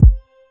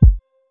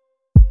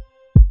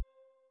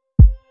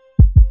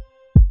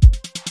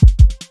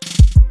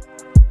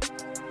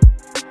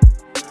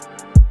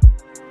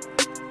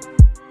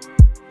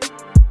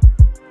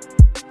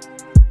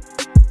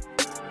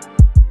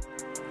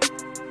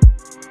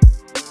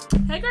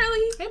Hey,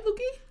 girly. Hey,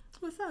 Bookie.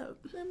 What's up?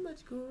 Not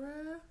much,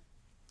 girl.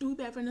 We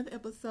back for another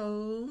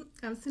episode.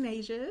 I'm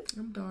Sanasia.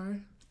 I'm DAR.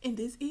 And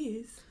this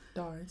is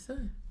DAR and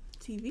Son.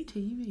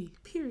 TV.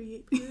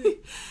 Period.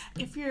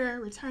 If you're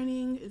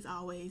returning, as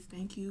always,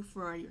 thank you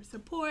for your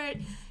support.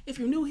 If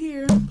you're new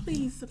here,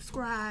 please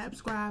subscribe.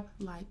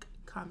 Like,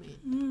 comment.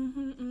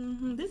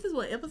 This is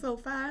what,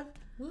 episode 5?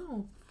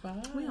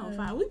 We on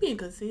 5. We being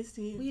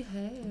consistent. We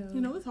have.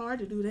 You know, it's hard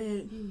to do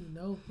that. You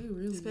know, it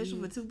really Especially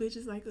is. for two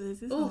bitches like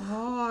us. It's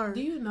hard.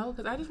 Do you know?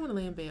 Because I just want to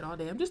lay in bed all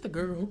day. I'm just a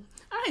girl.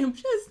 I am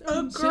just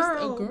a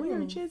girl. We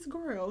are just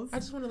girls. I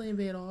just want to lay in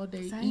bed all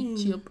day. Same.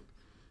 Eat chip.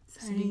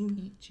 Same. Sleep,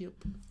 eat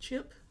chip.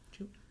 Chip.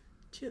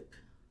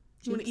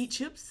 You want to eat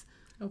chips?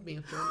 I'm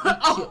being funny.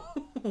 Eat chip.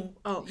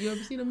 Oh. You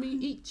ever seen a me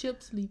eat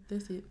chip, sleep?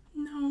 That's it.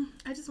 No,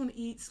 I just want to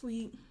eat,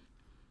 sleep,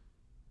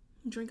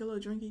 drink a little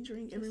drink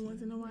every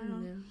once in a while. Yeah, you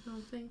know what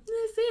I'm saying?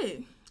 That's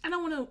it. I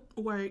don't want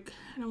to work.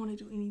 I don't want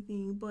to do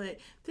anything. But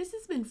this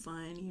has been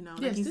fun, you know.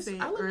 Like you said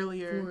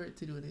earlier. I look forward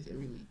to doing this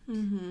every week.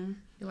 Mm-hmm.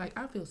 Like,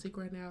 I feel sick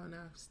right now, and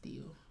I'm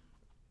still.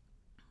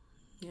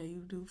 Yeah,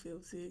 you do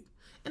feel sick.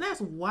 And that's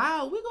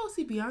wild. We're going to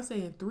see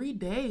Beyonce in 3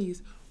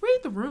 days. Read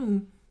the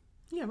room.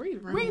 Yeah, read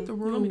the room. Read the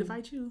room. You want me to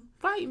fight you?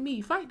 Fight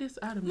me. Fight this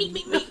out of me.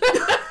 Me.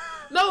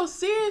 No,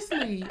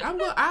 seriously.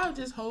 I'll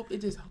just hope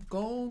it just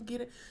go and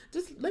get it.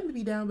 Just let me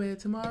be down bad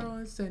tomorrow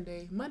and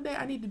Sunday. Monday,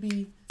 I need to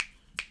be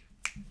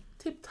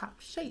tip-top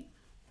shape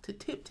to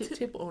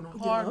tip on a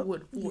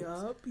hardwood floor.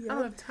 Yup. I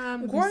don't have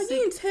time to Girl, be sick.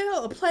 you can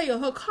tell a player,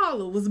 her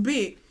collar was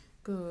big.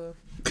 Good.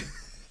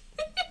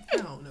 I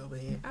don't know,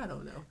 man. I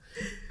don't know.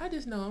 I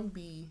just know I'm going to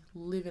be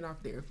living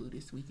off Theraflu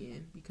this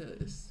weekend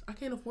because I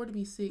can't afford to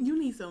be sick. You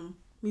need some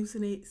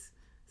Mucinex,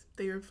 some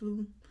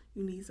Theraflu.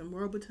 You need some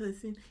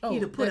Robitussin. Oh, you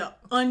need to put an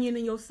onion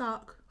in your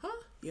sock. Huh?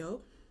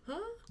 Yup. Huh?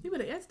 You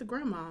better ask the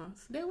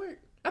grandmas. That work.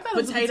 I thought it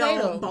was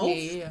Potato, both.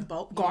 Yeah.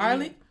 Both.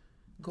 Garlic.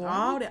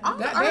 All the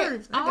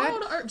herbs. All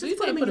the herbs. So you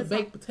can't put a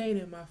baked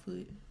potato in my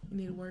foot. You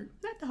need to work.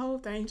 Not the whole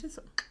thing. Just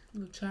a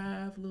little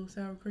chive, a little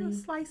sour cream.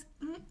 Slice.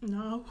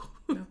 No.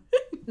 No.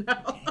 No.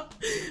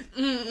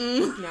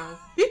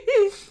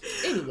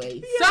 Anyway,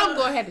 Yeah. so I'm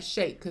gonna have to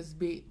shake because,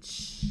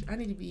 bitch, I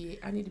need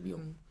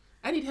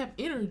to have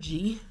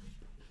energy.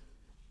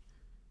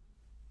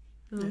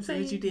 You know what I'm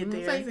saying? What you did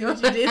there. I See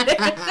what you did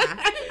there.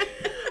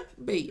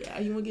 But yeah,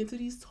 you want to get into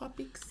these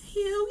topics?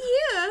 Hell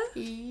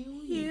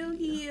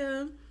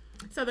yeah.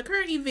 So the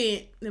current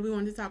event that we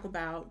wanted to talk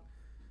about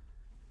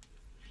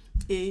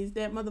is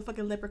that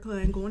motherfucking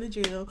leprechaun going to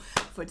jail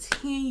for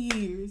 10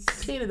 years.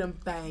 10 of them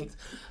things.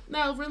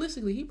 Now,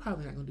 realistically, he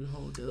probably not gonna do the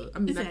whole dub. I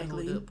mean,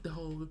 Exactly. not the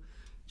whole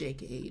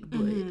decade,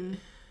 but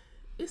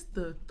it's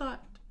the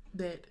thought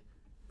that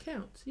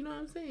counts. You know what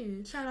I'm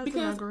saying? Shout out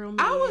because to my girl,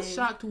 I was man.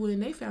 shocked when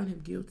they found him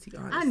guilty.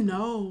 Honestly, I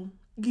know.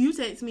 You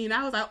text me and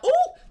I was like,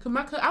 "Oh!"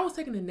 Cause I was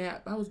taking a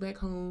nap. I was back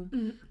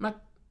home. What?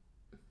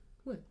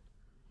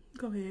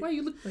 Go ahead. Why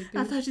you look like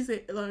that? I thought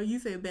you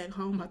said back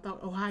home. I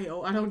thought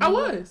Ohio. I don't know. I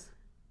was.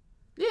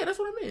 Yeah, that's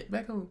what I meant.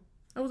 Back home.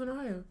 I was in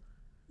Ohio.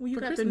 When you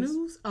for got Christmas. the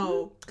news?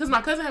 Oh. Cause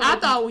my cousin had. I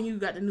thought when you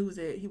got the news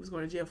that he was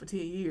going to jail for 10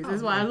 years.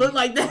 That's Oh, why I no. look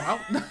like that.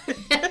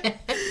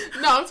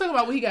 No, I'm talking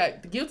about when he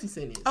got the guilty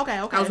sentence. Okay.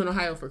 I was in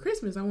Ohio for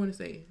Christmas. I want to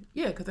say,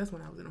 yeah, because that's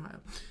when I was in Ohio.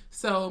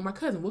 So my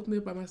cousin woke me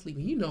up out my sleep,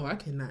 and you know I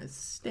cannot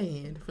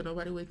stand for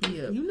nobody to wake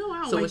me up. You know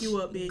I don't wake you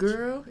up, bitch.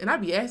 Girl, and I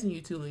be asking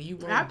you to, and you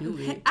won't do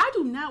it. I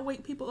do not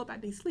wake people up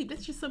out their sleep.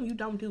 That's just something you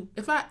don't do.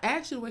 If I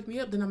ask you to wake me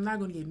up, then I'm not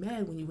going to get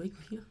mad when you wake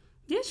me up.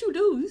 Yes, you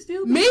do. You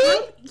still be Me?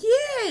 grumpy.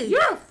 Yes.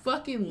 You're a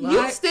fucking liar.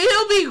 You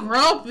still be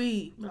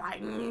grumpy.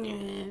 Like,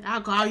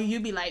 I'll call you. You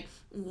be like,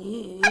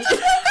 I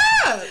just woke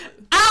up.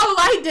 I don't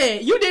like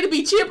that. You need to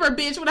be chipper,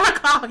 bitch, when I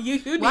call you.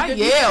 You need Well, I to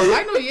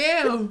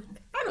yell.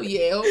 I know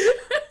yell.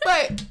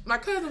 But my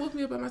cousin woke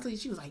me up out my sleep.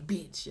 She was like,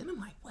 bitch. And I'm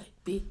like, what,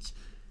 bitch?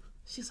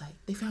 She's like,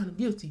 they found him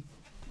guilty.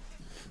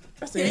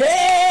 I said,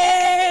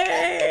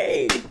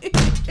 hey!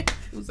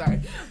 I'm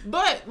sorry.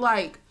 But,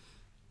 like,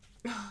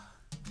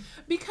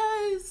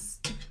 because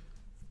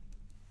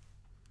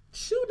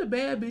shooting a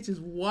bad bitch is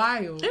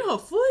wild. In her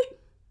foot?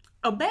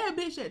 A bad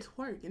bitch that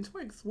twerk and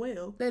twerks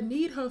well. That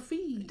need her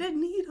feet. That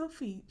need her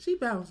feet. She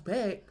bounced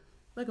back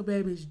like a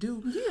bad bitch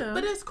do. Yeah.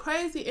 But it's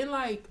crazy. And,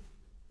 like,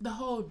 the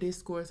whole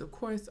discourse, of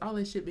course, all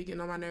that shit be getting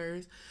on my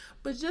nerves.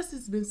 But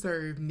justice been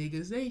served,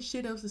 niggas. There ain't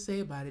shit else to say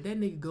about it. That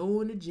nigga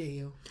going to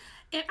jail.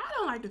 And I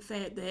don't like the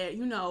fact that,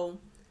 you know,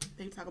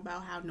 they talk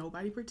about how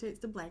nobody protects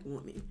the black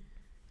woman.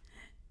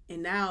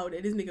 And now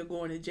that this nigga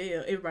going to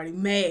jail, everybody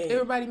mad.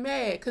 Everybody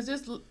mad. Because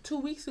just 2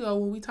 weeks ago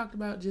when we talked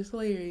about Just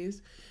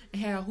Hilarious and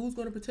how who's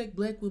going to protect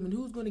black women,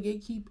 who's going to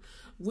gatekeep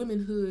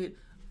womanhood,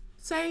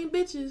 same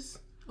bitches.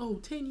 Oh,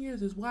 10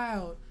 years is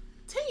wild.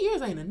 10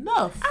 years ain't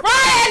enough. Fry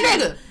that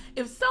nigga.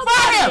 If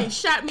somebody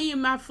shot me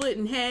in my foot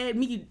and had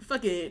me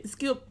fucking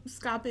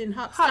scopping,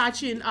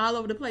 hopscotching all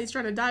over the place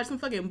trying to dodge some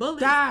fucking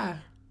bullets. Die.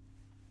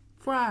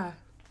 Fry.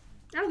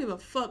 I don't give a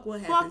fuck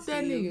what happens. Fuck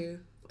that to you. nigga.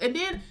 And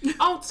then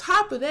on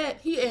top of that,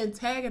 he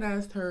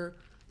antagonized her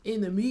in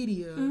the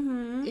media,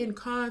 in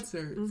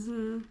concerts.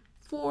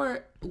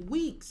 for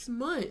weeks,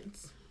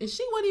 months, and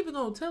she wasn't even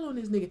gonna tell on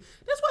this nigga.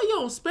 That's why you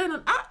don't spend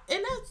on.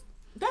 And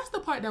that's the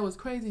part that was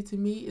crazy to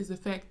me, is the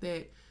fact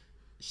that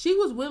she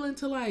was willing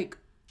to like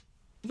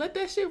let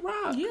that shit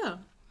rock. Yeah,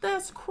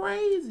 that's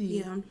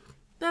crazy. Yeah,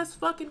 that's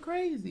fucking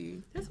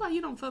crazy. That's why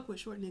you don't fuck with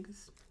short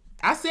niggas.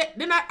 I said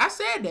that. I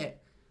said that.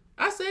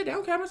 I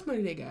don't care how much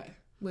money they got.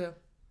 Well,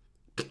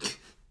 it's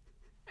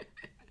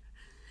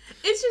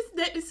just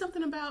that it's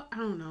something about, I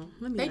don't know.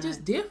 They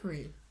just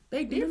different.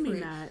 They different. Let me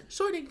not.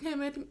 Short nigga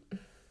came at me.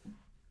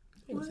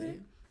 What?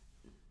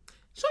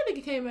 Short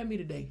nigga came at me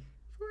today.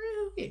 For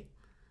real? Yeah.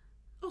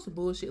 On some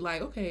bullshit.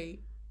 Like, okay,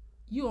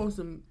 you on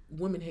some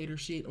women hater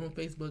shit on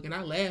Facebook, and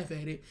I laugh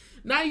at it.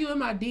 Now you in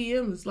my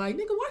DMs like,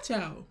 nigga, watch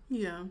out.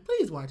 Yeah.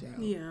 Please watch out.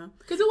 Yeah.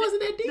 Because it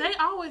wasn't that deep. They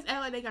always act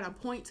like they got a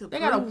point to prove. They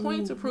got a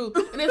point to prove.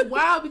 And it's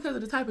wild because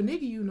of the type of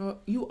nigga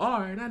you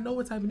are, and I know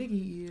what type of nigga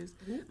he is,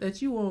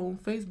 that you on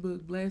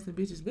Facebook blasting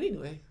bitches. But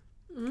anyway.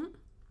 Mm-hmm.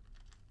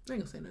 I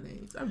ain't gonna say no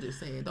names. I'm just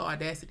saying the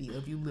audacity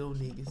of you little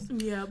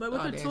niggas. Yeah, but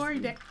with the Tory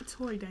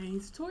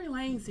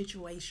Lanez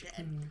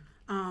situation,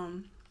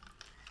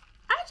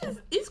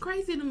 it's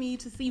crazy to me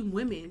to see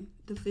women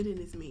defending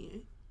this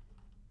man.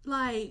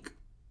 Like,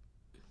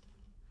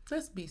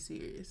 let's be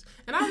serious.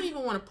 And I don't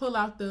even want to pull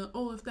out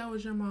if that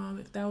was your mom,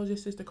 if that was your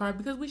sister card,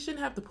 because we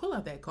shouldn't have to pull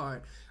out that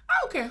card. I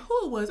don't care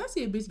who it was. I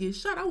see a bitch get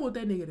shot, I want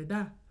that nigga to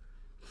die.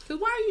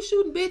 Because why are you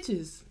shooting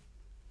bitches?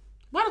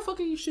 Why the fuck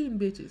are you shooting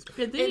bitches?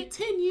 In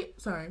 10 years...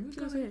 Sorry.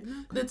 Go ahead.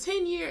 No, the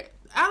 10-year...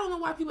 I don't know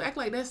why people act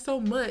like that's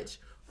so much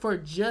for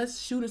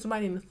just shooting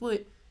somebody in the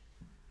foot.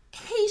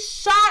 He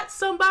shot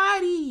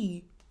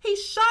somebody. He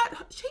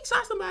shot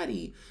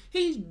somebody.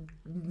 He's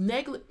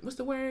what's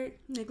the word?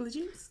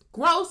 Negligence?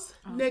 Gross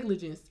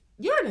negligence.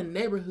 You're in a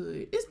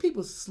neighborhood. It's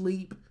people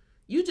sleep.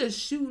 You just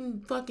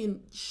shooting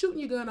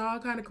your gun all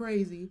kind of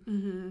crazy.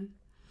 Mm-hmm.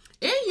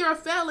 And you're a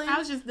felon.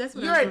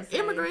 You're an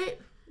immigrant.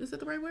 Is that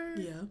the right word?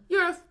 Yeah.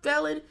 You're a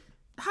felon.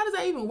 How does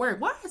that even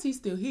work? Why is he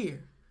still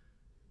here?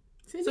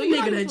 So you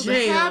nigga to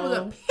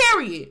jail.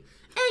 Period.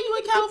 And you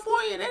in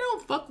California, they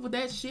don't fuck with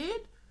that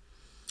shit.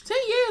 10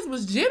 years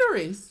was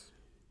generous.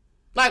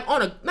 Like,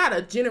 not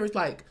a generous,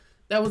 like,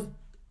 that was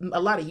a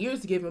lot of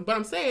years to give him. But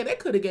I'm saying they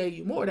could have gave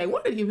you more. They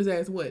wanted to give his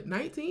ass,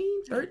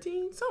 19,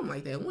 13? Something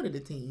like that. One of the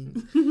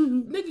teens.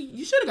 Nigga,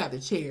 you should have got the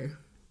chair.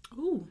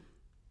 Ooh.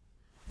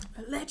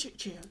 Electric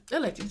chair.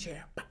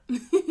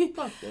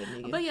 Fuck that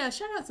nigga. But yeah,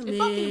 shout out to Meg.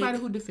 Fuck anybody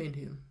who defend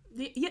him.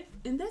 Yeah,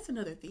 and that's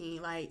another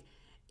thing. Like,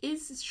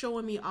 it's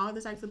showing me all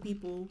the types of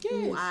people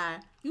who I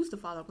used to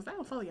follow, because I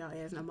don't follow y'all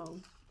ass no more.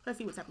 Let's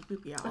see what type of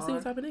people y'all are. I see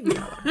what type of niggas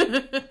y'all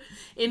are.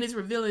 And it's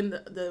revealing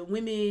the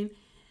women,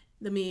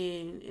 the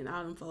men, and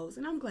all them folks.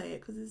 And I'm glad,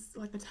 because it's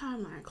like a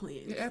timeline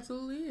cleanse. It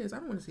absolutely is. I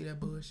don't want to see that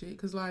bullshit.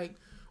 Because, like,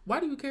 why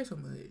do you care so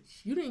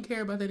much? You didn't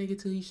care about that nigga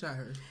till he shot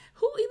her.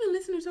 Who even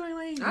listened to Tory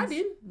Lanez? I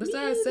didn't.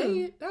 Besides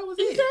saying it, that was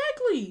it.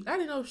 Exactly. I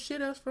didn't know shit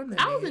else from that.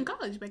 I was in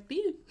college back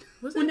then.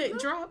 When it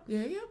dropped.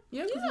 Yeah.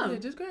 You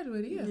had just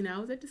graduated, yeah. And I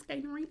was at the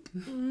skating rink.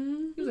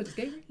 Mm-hmm. You was at the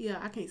skating rink? Yeah,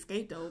 I can't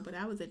skate though, but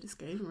I was at the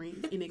skating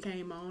rink, and it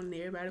came on, and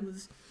everybody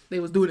was... They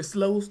was doing it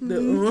slow. They'd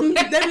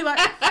be like...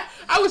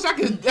 I wish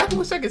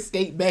I could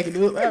skate back and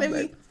do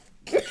it.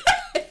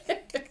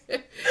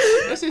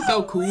 That shit's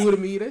so cool to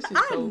me. That shit's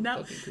so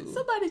fucking cool.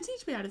 Somebody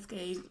teach me how to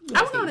skate.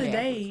 I was on a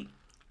date,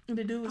 and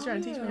the dude was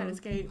trying to teach me how to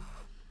skate.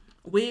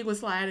 Wig was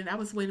sliding. I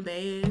was sweating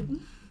bad.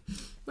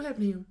 What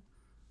happened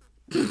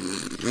to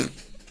him?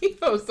 He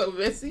was so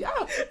messy. I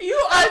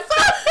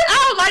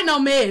don't like no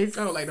mess.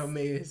 I don't like no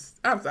mess.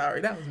 I'm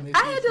sorry. That was messy. I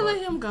had to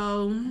let him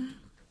go.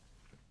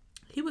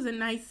 He was a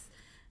nice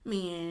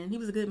man. He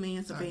was a good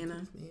man,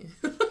 Savannah.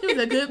 He was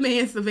a good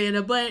man,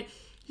 Savannah, but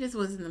he just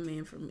wasn't the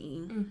man for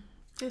me.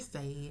 It's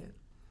sad.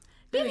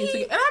 And I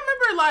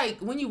remember,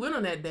 like, when you went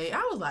on that date,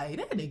 I was like,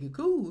 that nigga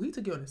cool. He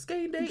took you on a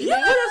skate date. Yeah.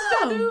 What else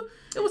did I do?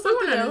 It was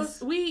something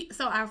else.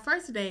 So our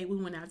first date, we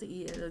went out to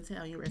eat at an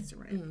Italian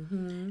restaurant.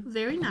 Mm-hmm.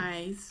 Very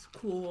nice,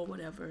 cool,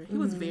 whatever. He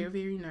was very,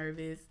 very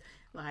nervous.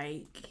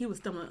 Like, he was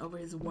stumbling over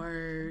his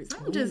words.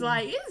 I'm just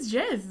like, it's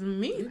just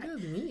me. I'm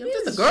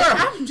just a girl.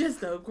 I'm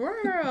just a girl.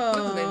 What's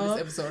the name of this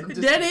episode?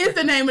 That is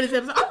the name of this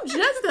episode. I'm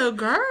just a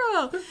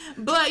girl.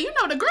 But,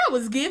 the girl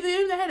was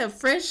giving. I had a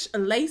fresh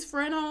lace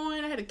front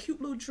on. I had a cute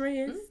little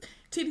dress.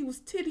 Titty was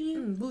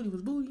tittying. Booty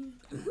was booty.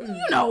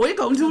 It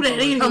gonna do that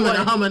anyway.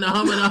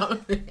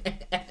 Humming.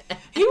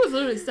 He was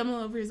literally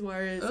stumbling over his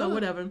words. So,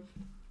 whatever.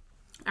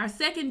 Our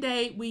second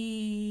date,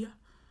 we...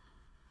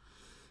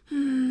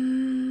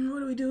 what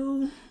do we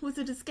do? Was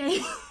it a skate?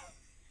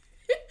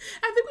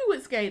 I think we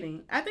went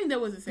skating. I think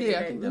that was the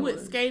second day. We went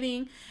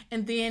skating,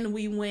 and then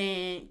we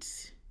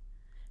went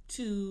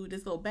to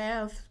this little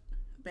bath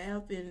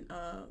and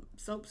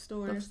soap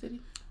store.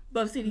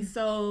 Buff City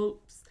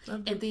Soaps.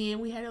 And then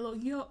we had a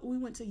little we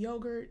went to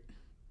yogurt.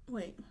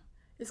 Wait,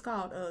 it's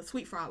called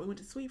Sweet Frog. We went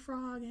to Sweet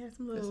Frog and had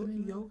some little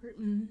yogurt.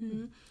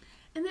 Mm-hmm.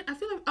 And then I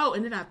feel like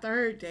and then our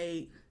third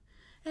date,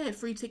 I had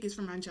free tickets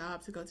from my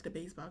job to go to the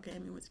baseball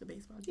game. We went to the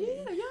baseball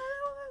game.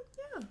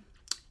 Yeah.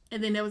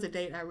 And then there was a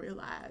date I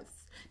realized.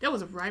 That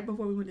was right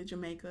before we went to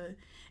Jamaica.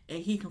 And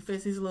he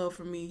confessed his love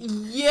for me.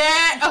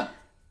 Yeah.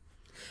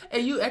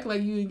 And you act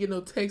like you didn't get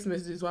no text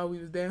messages while we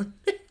was down.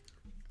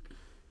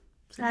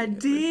 I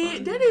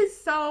did. That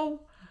is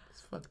so...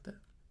 It's fucked up.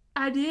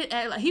 I did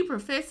act like he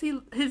professed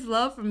his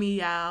love for me,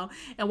 y'all.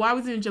 And while I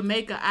was in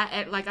Jamaica, I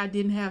act like I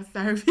didn't have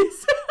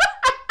service.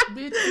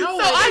 Bitch, no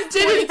so I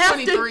didn't have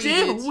to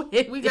deal bitch.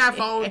 with We got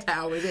phone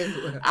towers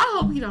everywhere. I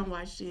hope you don't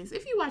watch this.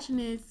 If you're watching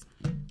this,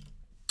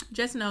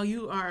 just know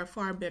you are a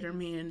far better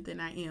man than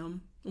I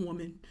am,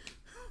 woman.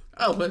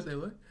 Oh, what's that?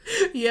 What?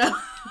 Yeah.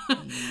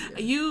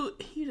 You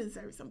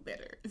deserve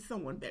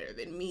someone better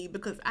than me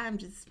because I'm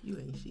just... You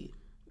ain't shit.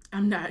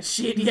 I'm not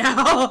shit,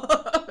 y'all.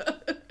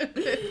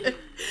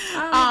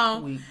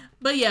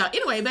 But yeah,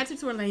 anyway, back to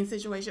Tory Lane's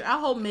situation. I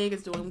hope Meg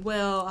is doing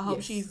well. I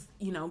hope she's,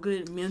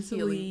 good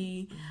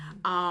mentally.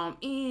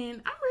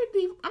 And I'm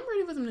ready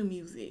for some new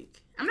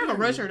music. I'm not gonna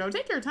rush her though.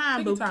 Take your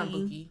time,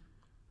 Bookie.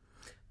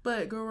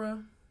 But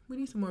girl, we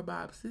need some more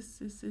bops.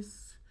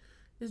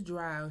 It's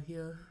dry out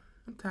here.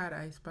 I'm tired of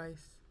Ice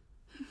Spice.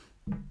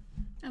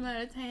 I'm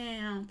out of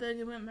town.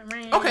 Thugging with my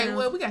ring. Okay,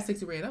 well, we got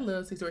 60 Red. I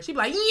love 60 Red. She be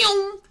like,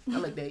 Yew. I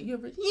like that. You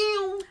ever,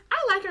 Yew.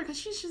 I like her because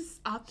she's just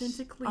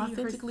authentically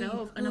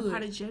herself,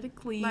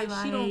 unapologetically. Like,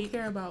 she don't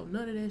care about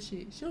none of that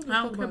shit. She don't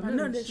care about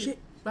none of that shit.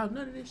 About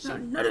none of that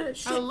shit. None of that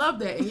shit. I love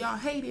that. And y'all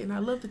hate it. And I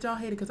love that y'all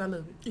hate it because I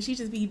love it. And she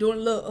just be doing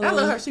a little... I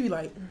love her. She be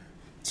like...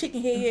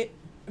 Chicken head.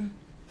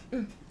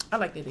 I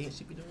like that dance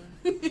she be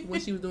doing. When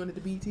she was doing it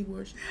at the BET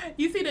Awards.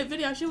 You see that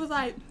video? She was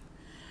like...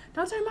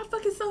 Don't turn my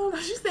fucking song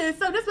on. She said,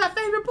 so that's my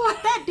favorite part.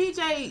 That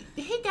DJ,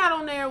 he got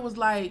on there was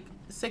like,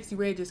 Sexy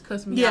Red just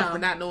cussed me out for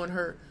not knowing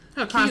her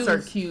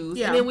concert cues.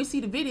 Yeah. And then we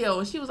see the video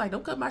and she was like,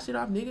 don't cut my shit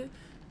off, nigga.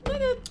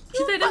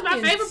 She said, that's my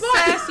favorite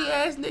part. Sassy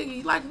ass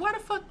nigga. Like, why the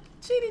fuck?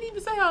 She didn't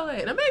even say all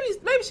that. Now,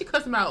 maybe she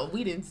cussed him out.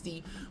 We didn't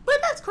see. But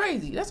that's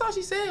crazy. That's all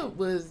she said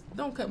was,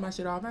 don't cut my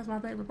shit off. That's my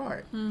favorite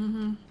part.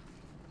 Mm-hmm.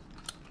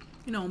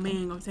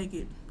 Man gonna take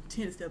it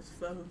 10 steps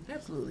further.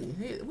 Absolutely.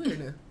 We're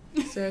in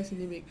a sassy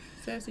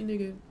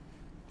nigga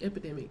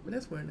epidemic, but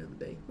that's for another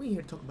day. We ain't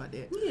here to talk about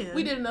that. Yeah,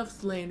 we did enough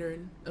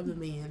slandering of the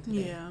man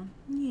today.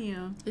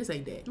 Yeah. This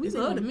ain't that. We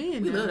love the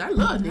man. I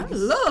love niggas. I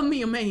love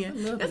me a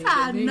man. That's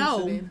how I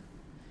know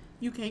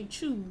you can't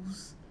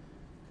choose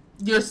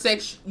your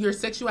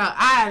sexuality.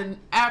 I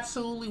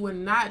absolutely would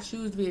not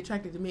choose to be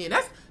attracted to men.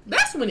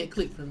 That's when it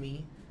clicked for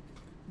me.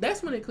 I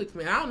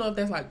don't know if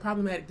that's like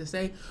problematic to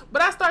say,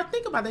 but I start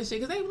thinking about that shit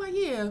because they were like,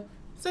 yeah,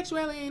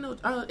 sexuality ain't no.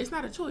 It's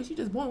not a choice. You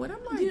just born with it.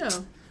 I'm like, yeah,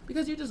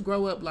 because you just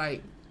grow up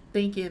like.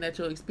 Thinking that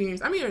your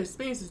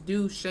experiences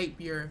do shape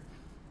your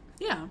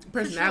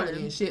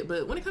personality and shit,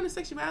 but when it comes to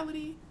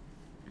sexuality,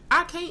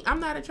 I'm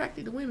not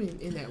attracted to women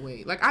in that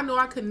way. Like, I know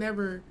I ain't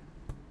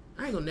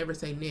gonna never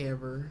say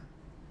never.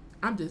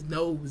 I'm just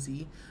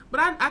nosy.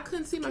 But I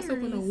couldn't see myself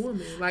with a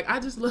woman. Like, I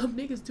just love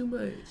niggas too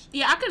much.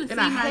 Yeah, I couldn't see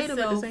myself. And I hate them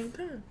at the same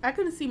time. I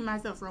couldn't see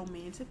myself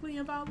romantically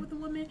involved with a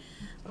woman.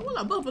 But will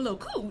I bump a little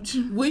cooch?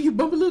 Will you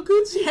bump a little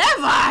cooch? Have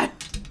I?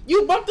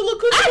 You bumped a little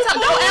cooch? Don't act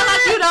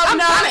like you don't know. I'm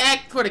trying to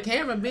act for the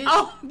camera, bitch.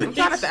 Oh, bitch. I'm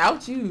trying to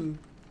out you.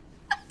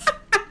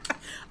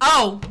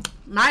 Oh,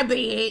 my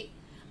bad.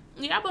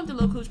 Yeah, I bumped a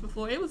little cooch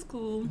before. It was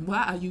cool.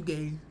 Why are you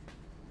gay?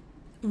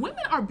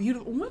 Women are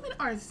beautiful. Women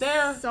are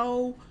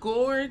so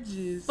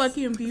gorgeous.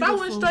 Fucking beautiful. If I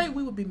went straight,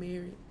 we would be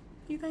married.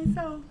 You think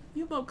so?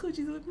 You bump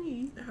coochies with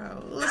me.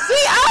 Oh.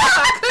 See,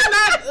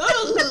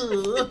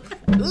 I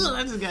could not.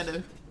 I just got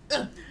the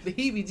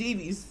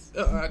heebie-jeebies.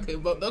 I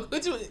couldn't bump no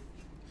coochie with.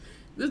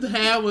 This is the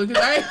hand one.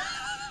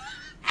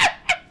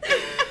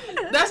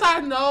 That's how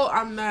I know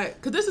I'm not.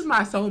 Because this is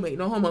my soulmate.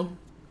 No homo.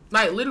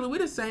 Like, literally, we're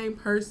the same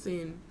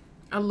person.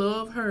 I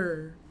love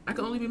her. I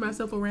can only be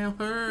myself around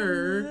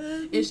her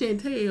and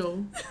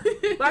Chantel.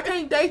 But I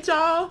can't date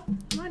y'all.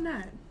 Why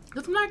not?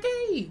 Because I'm not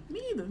gay.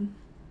 Me either.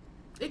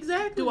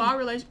 Exactly. Do all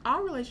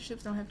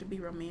relationships don't have to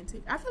be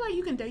romantic? I feel like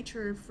you can date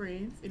your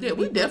friends. Yeah,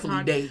 we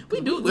definitely date.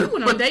 We do. We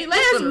went on a date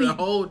last week. We went on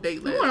a whole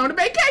date last week. We went on a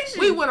vacation.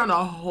 We went on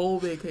a whole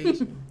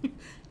vacation.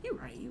 You're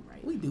right.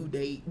 We do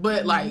date.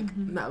 But, like,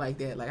 not like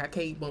that. Like, I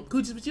can't bump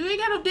coochies, but you ain't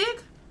got no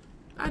dick.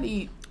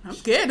 I'm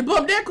scared to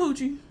bump that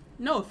coochie.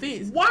 No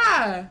offense.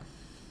 Why?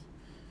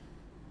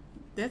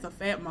 That's a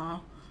fat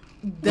mom.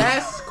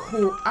 That's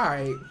cool.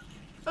 Alright.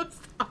 I'm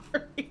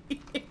sorry.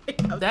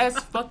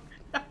 That's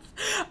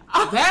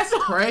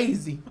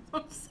crazy.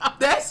 I'm sorry.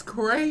 That's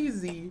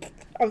crazy.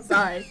 I'm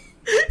sorry.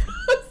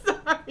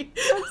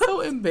 I'm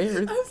so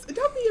embarrassed.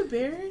 Don't be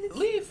embarrassed.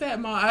 Leave fat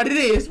mom out of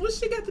this. What's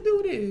she got to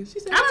do with this? She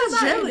said,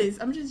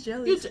 I'm just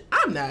jealous.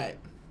 I'm not.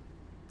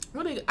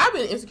 I've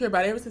been insecure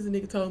about it ever since a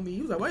nigga told me.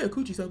 He was like, why your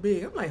coochie so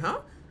big? I'm like,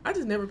 huh? I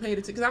just never paid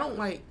attention because I don't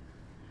like.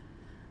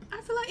 I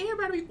feel like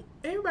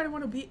everybody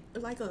want to be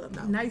like a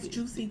nice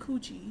juicy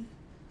coochie.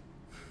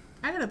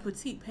 I got a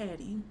petite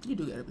patty. You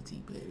do got a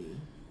petite patty.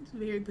 It's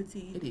very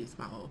petite. It is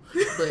small,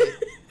 but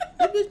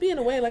it just be in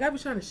a way. Like I be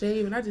trying to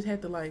shave and I just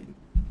had to like.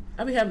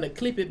 I be having to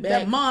clip it back.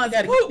 That mom's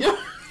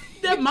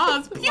That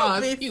mom's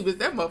pubis.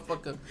 That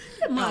motherfucker.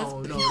 That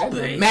mom's no, that's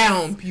a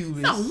mound pubis.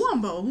 It's on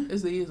Wumbo.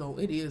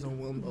 It is on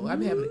Wumbo. I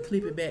be having to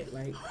clip it back.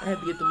 Like, I had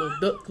to get the little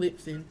duck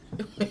clips in.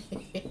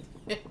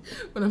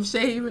 When I'm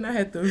shaving, I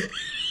had to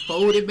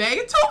fold it back.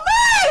 It's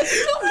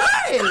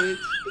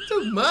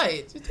too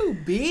much. It's too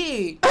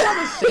big.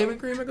 How much shaving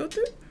cream I go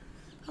through?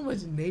 How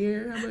much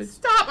Nair? How much?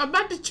 Stop! I'm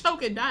about to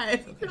choke and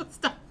die. Okay.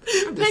 Stop.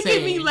 I'm just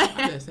making me laugh.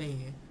 I'm just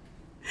saying.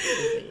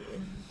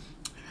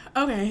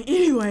 Okay.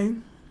 Anyway,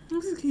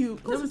 this is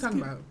cute. What are we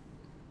talking about?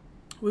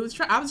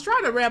 I was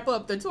trying to wrap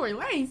up the Tory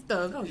Lane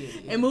stuff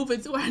and move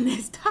into our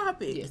next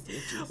topic. Yes.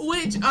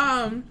 Which,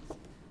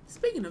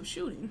 speaking of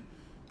shooting.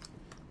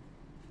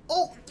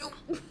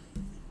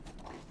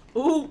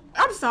 Oh,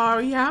 I'm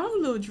sorry, y'all. I'm a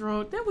little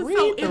drunk. That was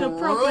so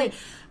inappropriate.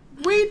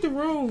 Read the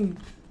room.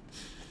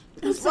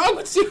 What's wrong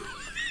with you?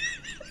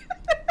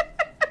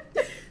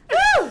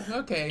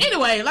 Okay.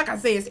 Anyway, like I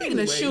said, speaking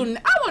of shooting,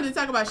 I wanted to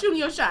talk about shooting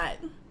your shot.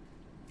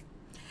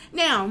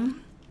 Now,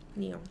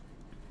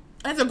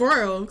 as a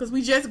girl, because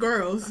we just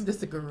girls. I'm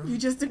just a girl. You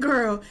just a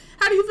girl.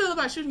 How do you feel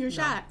about shooting your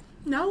shot?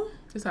 No?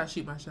 That's how I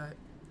shoot my shot.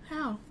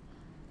 How?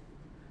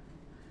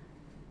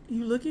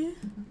 You looking?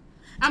 Mm-hmm.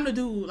 I'm the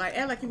dude. Like,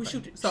 act like you would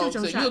shoot your shot.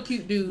 So you're a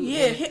cute dude.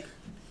 Yeah.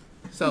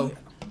 So.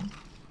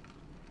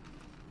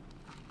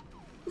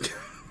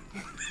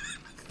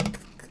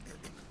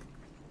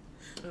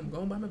 I'm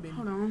going by my baby.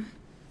 Hold on.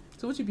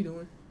 So what you be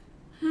doing?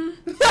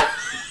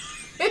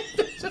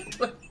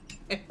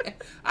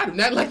 I do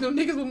not like them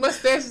niggas with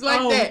mustaches like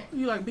that.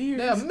 You like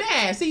beards? They're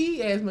mad. See,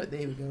 he asked me.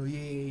 There we go.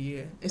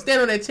 Yeah. And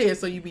stand on that chair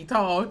so you be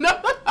tall.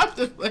 No, I'm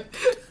just like.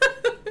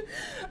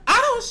 I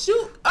don't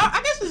shoot.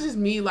 I guess it's just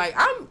me. Like,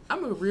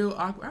 I'm a real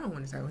awkward. I don't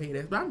want to sound hate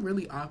ass, but I'm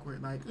really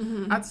awkward. Like,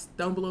 I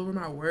stumble over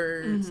my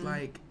words.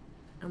 Like,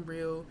 I'm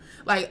real.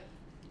 Like,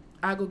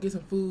 I go get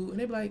some food and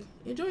they be like,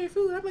 enjoy your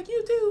food. I'm like,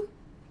 you too.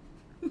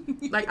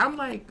 Like, I'm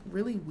like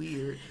really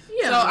weird.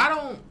 Yeah. So I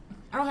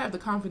don't have the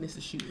confidence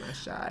to shoot my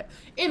shot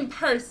in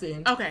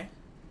person. Okay.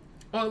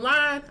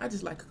 Online, I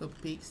just like a couple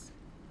pics.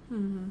 See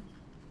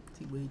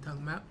what you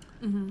talking about.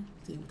 See what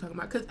you talking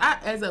about. Because I,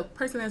 as a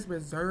person that's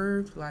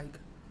reserved, like,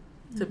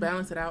 to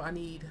balance it out, I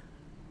need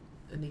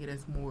a nigga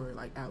that's more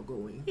like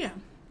outgoing. Yeah. You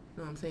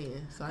know what I'm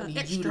saying? So I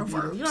need you to be. You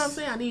know what I'm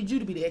saying? I need you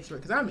to be the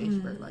extrovert because I'm an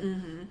extrovert. Like,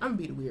 I'm gonna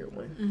be the weird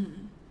one.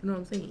 You know what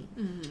I'm saying?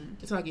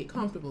 Until I get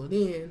comfortable,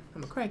 then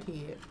I'm a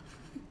crackhead.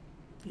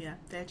 Yeah,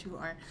 that you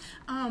are.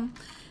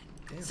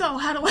 So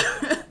how do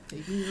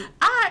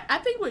I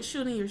think with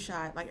shooting your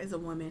shot, like as a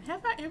woman,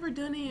 have I ever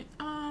done it?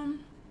 I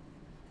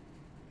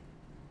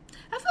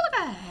feel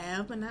like I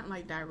have, but not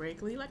like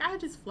directly. Like I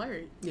just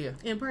flirt. Yeah.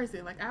 In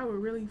person. Like I would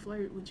really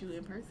flirt with you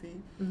in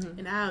person.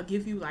 And I'll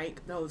give you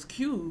like those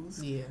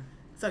cues. Yeah.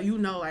 So you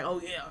know, like,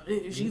 oh yeah,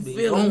 she's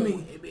feeling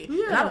me.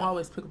 Yeah. And I don't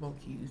always pick up on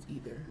cues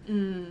either.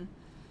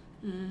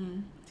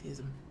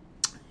 Tism.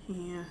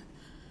 Yeah.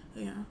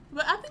 Yeah.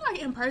 But I think, like,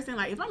 in person,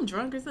 like, if I'm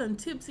drunk or something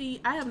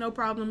tipsy, I have no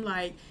problem,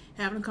 like,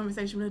 having a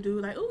conversation with a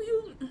dude, like,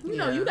 oh, you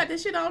know, you got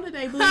this shit on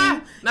today, boo. Now,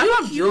 if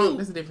I'm drunk,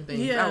 that's a different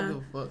thing. Yeah. I don't give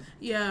a fuck.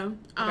 Yeah.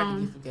 I got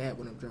to get forget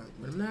when I'm drunk,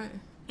 but I'm not.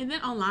 And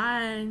then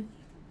online,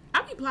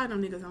 I be plotting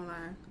on niggas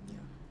online. Yeah.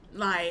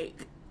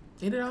 Like.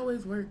 And it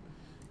always work.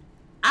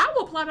 I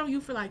will plot on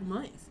you for, like,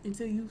 months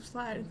until you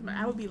slide.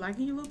 I would be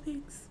liking your little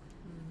pics.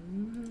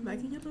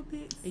 Liking your little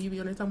pics. And you be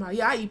on there talking about,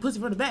 yeah, I eat pussy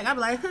from the back. I be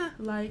like, huh.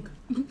 Like,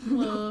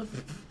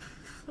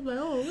 I'm like,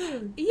 oh,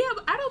 really? Yeah,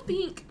 but I don't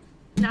think.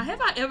 Now,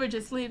 have I ever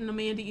just slid in a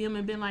man DM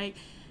and been like,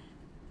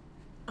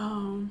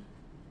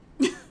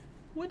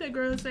 what that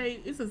girl say?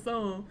 It's a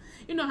song.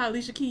 You know how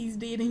Alicia Keys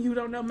did, and you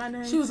don't know my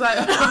name. She was like,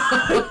 and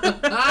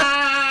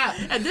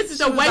this is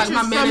the waitress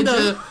like,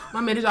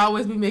 my manager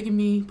always be making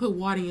me put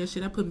water in your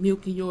shit. I put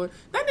milk in your.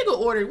 That nigga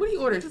ordered. What he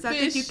ordered? Fish. I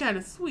think you kind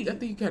of sweet. I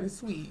think you kind of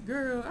sweet,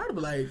 girl. I'd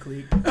be like,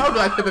 click. I would be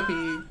like Peppa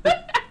Pig.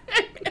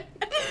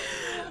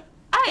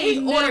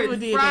 He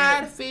ordered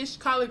fried fish,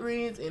 collard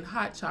greens, and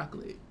hot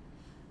chocolate.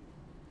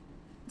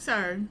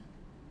 Sir.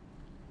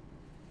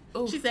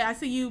 Ooh. She said, I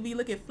see you be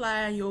looking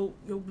fly in your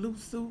blue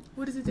suit.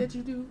 What is it that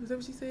you do? Is that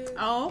what she said?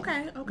 Oh,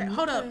 okay.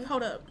 Hold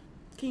up.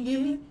 Can you hear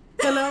me?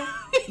 Hello?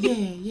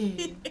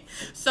 Yeah.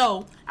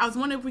 So, I was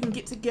wondering if we can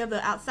get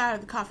together outside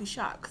of the coffee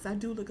shop, because I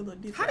do look a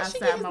little different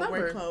outside my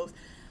work clothes.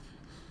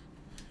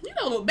 You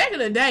know, back in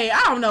the day,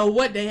 I don't know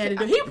what they had to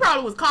do. He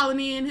probably was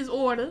calling in his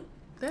order.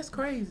 That's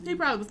crazy. He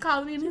probably was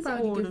calling in his order.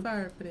 Probably get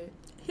fired for that.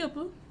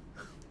 HIPAA.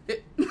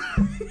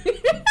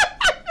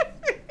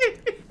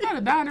 Not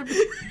a diner.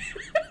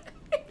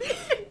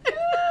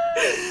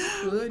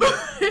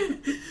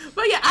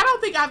 But yeah, I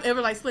don't think I've ever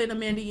like slid a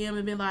man DM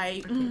and been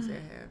like, I can't say I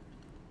have.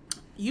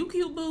 You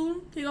cute,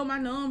 boo. He got my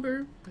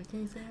number. I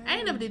can't say I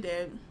ain't never did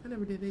that. I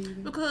never did that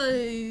either.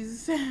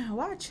 Because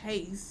why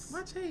chase?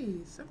 Why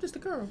chase? I'm just a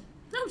girl.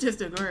 I'm just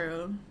a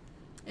girl.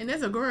 And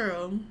as a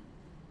girl,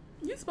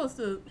 you're supposed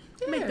to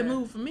make the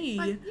move for me.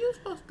 Like, you're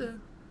supposed to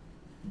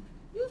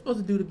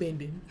do the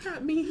bending,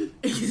 not me.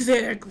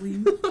 Exactly.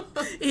 But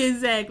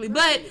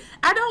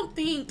I don't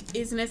think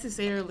it's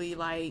necessarily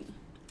like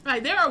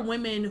there are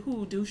women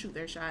who do shoot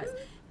their shots.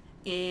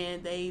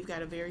 and they've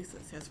got a very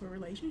successful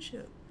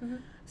relationship. Mm-hmm.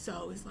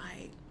 So it's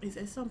like, is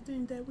that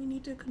something that we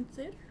need to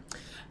consider?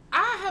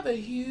 I have a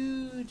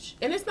huge,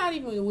 and it's not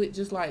even with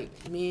just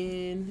like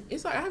men.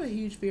 It's like I have a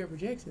huge fear of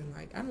rejection.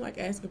 Like I don't like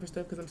asking for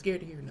stuff because I'm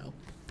scared to hear no,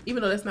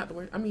 even though that's not the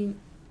worst. I mean,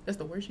 that's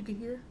the worst you could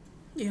hear.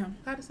 Yeah.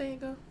 How to say it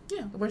go?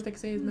 Yeah. The worst they can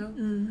say is no.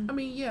 Mm-hmm. I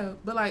mean, yeah,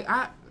 but like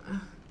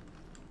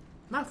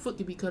my foot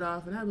could be cut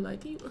off, and I'd be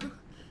like,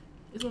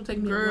 it's gonna take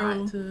me a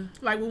lot to.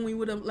 Like when we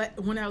went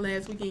out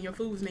last weekend, your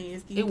food was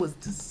nasty. It was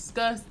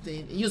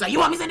disgusting. And you was like, you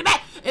want me to send it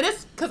back? And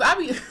it's because I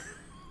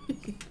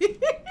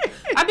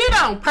did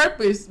that on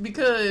purpose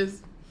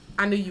because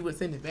I knew you would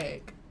send it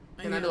back,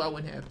 and I knew I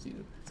wouldn't have to.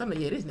 So I'm like,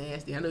 yeah, this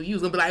nasty. I know you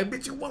was gonna be like,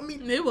 bitch, you want me?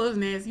 It was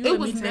nasty. It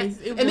was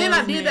nasty. And then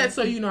I did that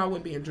so you know I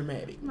wasn't being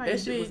dramatic. Like, that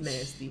shit was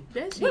nasty.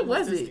 What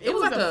was it? It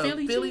was like a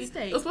Philly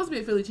cheesesteak. It was supposed to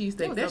be a Philly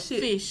cheesesteak. That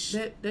shit, fish.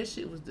 That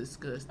shit was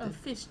disgusting. A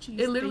fish cheesesteak.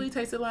 It literally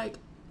tasted like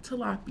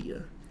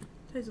tilapia.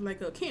 Tasted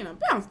like a can of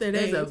bounce that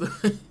ass.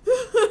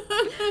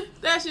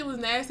 That shit was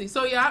nasty.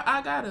 So yeah,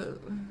 I gotta.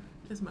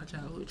 That's my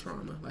childhood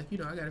trauma. Like, you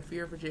know, I got a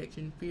fear of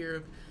rejection, fear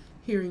of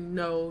hearing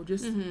no,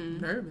 just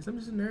nervous. I'm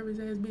just a nervous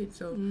ass bitch.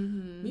 So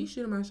me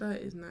shooting my shot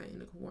is not in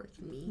the course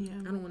for me.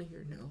 Yeah. I don't want to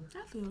hear no.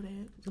 I feel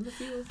that. I'm gonna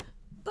feel.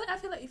 But I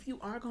feel like if you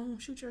are gonna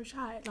shoot your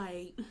shot,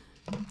 like,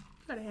 you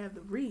gotta have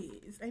the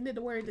riz. Ain't that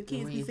the word the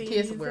kids be saying?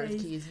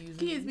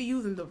 Kids be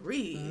using the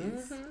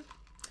riz.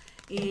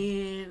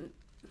 And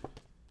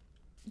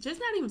just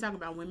not even talking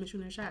about women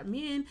shooting a shot.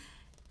 Men,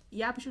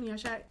 y'all be shooting your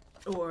shot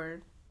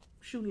or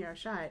shooting your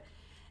shot.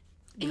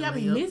 And y'all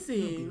be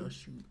missing.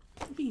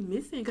 Be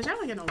missing because y'all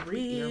ain't got no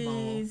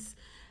riz.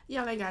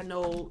 Y'all ain't got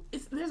no.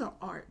 There's an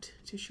art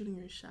to shooting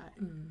your shot.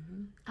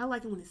 I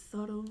like it when it's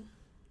subtle.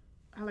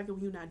 I like it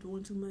when you're not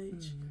doing too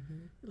much.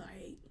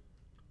 Like,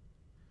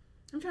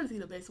 I'm trying to see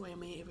the best way a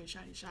man ever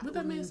shot his shot. What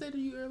that man said to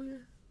you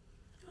earlier?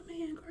 What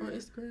man, girl? On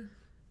Instagram.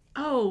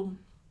 Oh,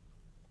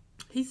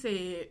 he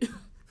said.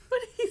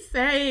 What did he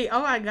say?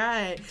 Oh my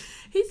God,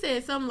 he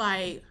said something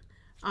like,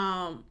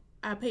 "I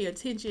pay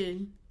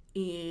attention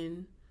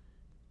and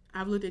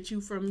I've looked at you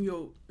from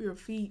your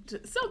feet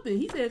to something."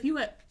 He said, "If you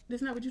had,"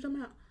 that's not what you're talking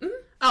about.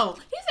 Oh,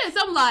 he said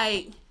something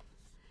like,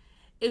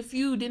 "If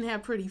you didn't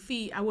have pretty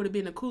feet, I would have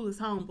been the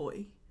coolest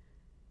homeboy."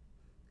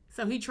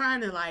 So he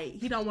trying to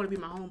he don't want to be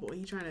my homeboy.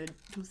 He trying to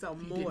do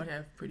something more. Didn't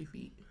have pretty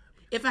feet.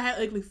 If I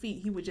had ugly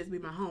feet, he would just be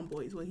my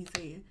homeboy. Is what he's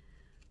saying.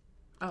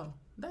 Oh,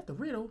 that's the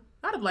riddle.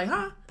 I'd have like,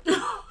 huh?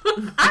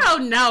 I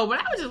don't know, but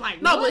I was just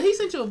like, no. What? But he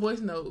sent you a voice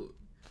note.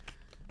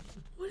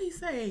 What did he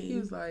say? He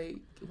was like,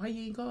 "Why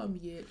you ain't called me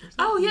yet?"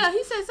 Oh yeah,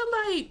 he said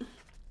something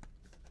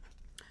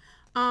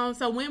like,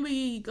 so when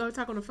we go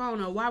talk on the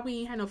phone, or why we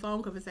ain't had no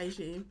phone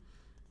conversation,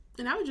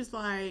 and I was just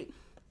like,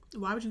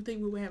 why would you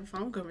think we would have a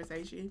phone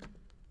conversation?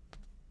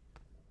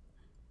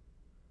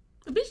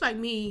 A bitch like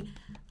me,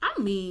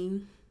 I'm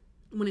mean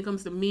when it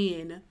comes to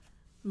men.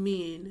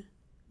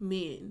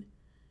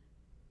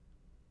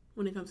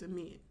 When it comes to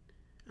men,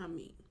 I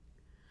mean,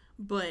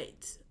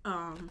 but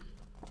I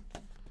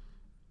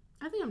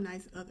think I'm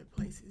nice in other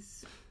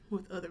places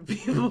with other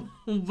people,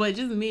 but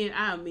just men,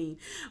 I mean.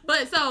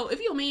 But so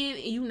if you're a man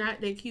and you not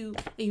that cute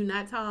and you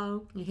not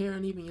tall, your hair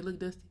uneven, you look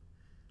dusty,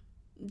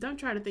 don't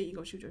try to think you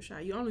gonna shoot your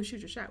shot. You only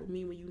shoot your shot with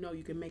me when you know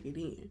you can make it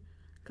in.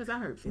 Cause I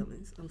hurt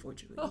feelings,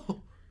 unfortunately.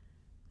 Oh,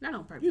 not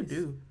on purpose. You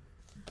do.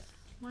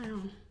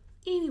 Wow.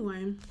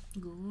 Anyway,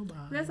 girl, bye.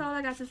 That's all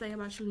I got to say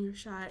about shooting your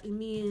shot. And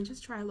men,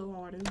 just try a little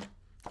harder.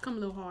 Come a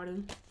little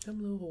harder.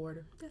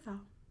 That's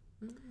all.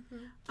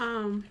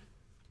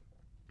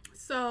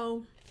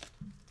 So,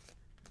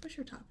 what's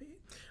your topic?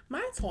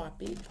 My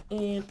topic,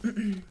 and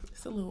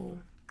it's a little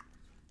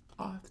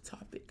off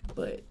topic,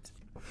 but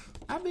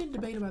I've been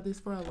debating about this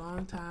for a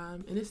long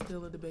time, and it's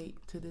still a debate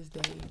to this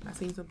day. I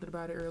seen something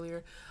about it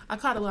earlier. I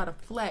caught a lot of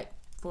flack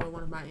for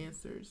one of my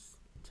answers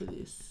to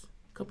this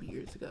a couple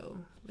years ago.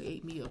 They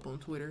ate me up on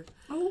Twitter.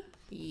 Oh?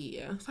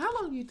 Yeah. So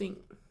how long do you think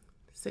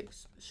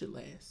sex should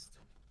last?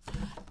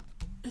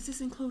 Is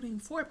this including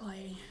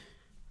foreplay?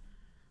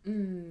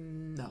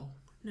 No.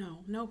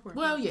 No foreplay.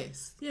 Well,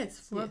 yes.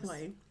 Yes,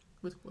 foreplay.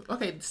 Yes.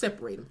 Okay,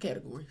 separate them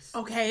categories.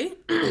 Okay.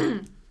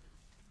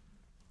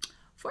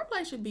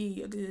 Foreplay should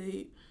be a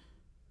good,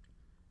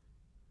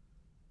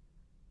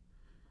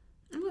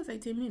 I'm going to say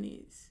 10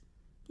 minutes.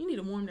 You need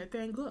to warm that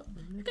thing up.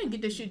 You can't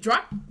get this shit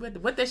dry.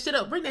 What that shit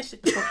up. Bring that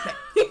shit back.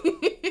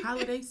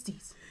 Holiday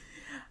season.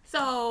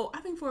 So, I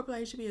think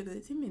foreplay should be a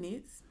good 10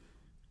 minutes.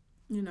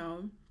 You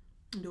know,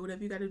 do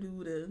whatever you got to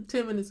do to...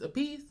 10 minutes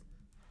apiece?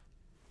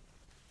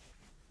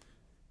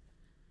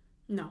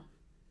 No.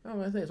 I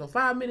was going to say, so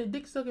 5 minutes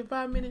dick sucking,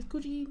 5 minutes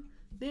coochie eating,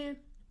 then?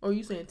 Or are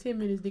you saying 10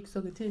 minutes dick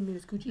sucking, 10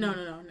 minutes coochie eating?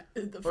 No.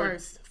 The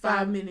first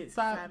 5 minutes.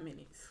 5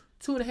 minutes.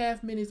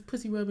 2.5 minutes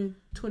pussy rubbing,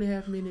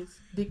 2.5 minutes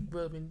dick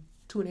rubbing,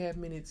 2.5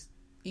 minutes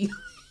eating.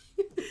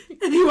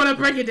 If you want to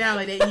break it down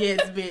like that,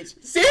 yes,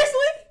 bitch. Seriously?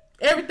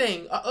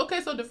 Everything.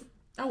 Okay, so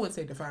I wouldn't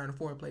say defining the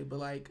foreplay, but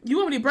like... You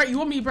want me to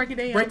break it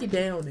down? Break it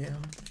down now.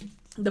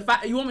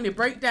 You want me to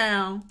break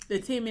down the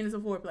 10 minutes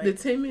of foreplay? The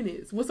 10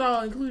 minutes. What's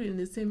all included in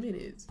this 10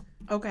 minutes?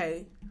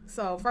 Okay.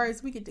 So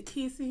first we get the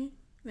kissing.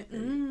 We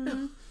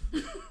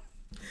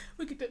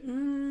get the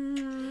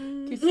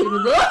Kiss in the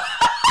butt.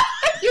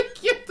 You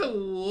get the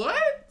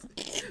what?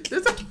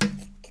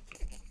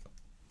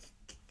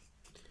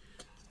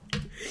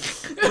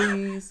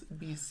 Please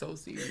be so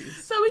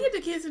serious. So we get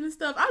the kissing and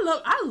stuff.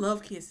 I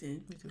love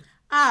kissing. Me too.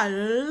 I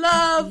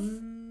love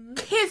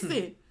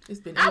kissing. It's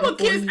been I would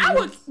kiss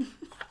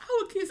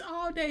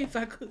all day if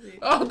I could.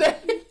 All day.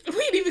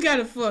 We ain't even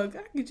gotta fuck.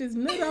 I could just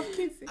nut off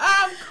kissing.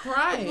 I'm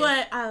crying.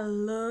 But I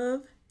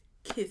love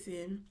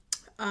kissing.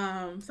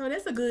 So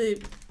that's a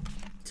good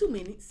 2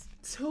 minutes.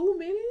 2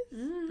 minutes?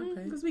 Mm-hmm.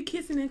 Okay. Because we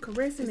kissing and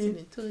caressing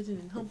and touching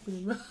and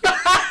humping.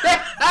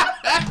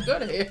 Go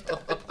to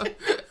hell.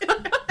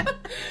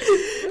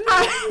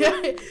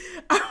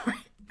 All right.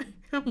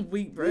 I'm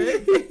weak, bro.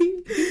 2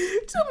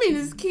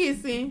 minutes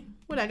kissing.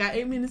 What, I got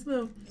 8 minutes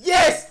left?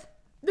 Yes!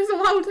 This a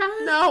long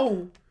time?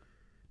 No.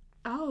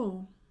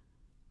 Oh.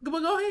 But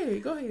go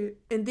ahead. Go ahead.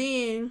 And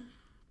then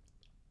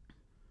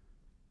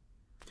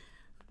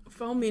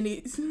 4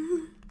 minutes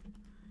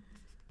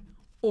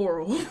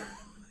oral.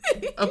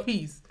 A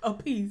piece.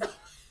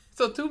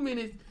 So 2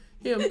 minutes,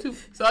 him 2.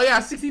 So yeah,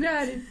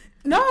 69.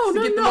 No.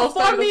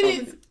 4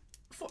 minutes.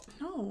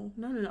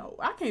 No.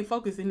 I can't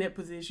focus in that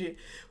position.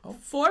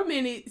 4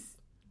 minutes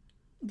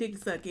dick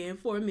sucking.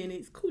 4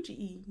 minutes coochie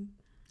eating.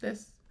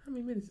 That's, how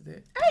many minutes is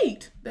that?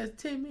 8.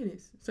 That's 10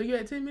 minutes. So you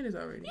had 10 minutes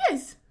already?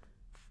 Yes.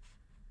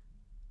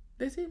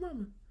 That's it,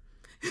 mama.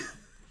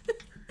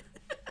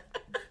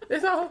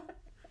 That's all.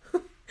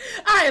 All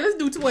right, let's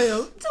do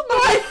 12. 2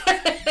 more.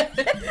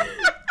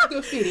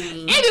 Good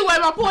fitting. Anyway,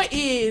 my point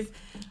is,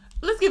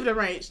 let's give it a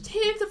range.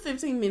 10 to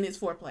 15 minutes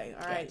foreplay,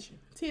 all right? Gotcha.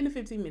 10 to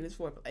 15 minutes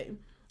foreplay.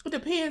 It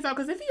depends on,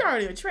 because if you're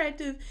already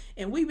attractive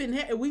and we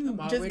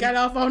just got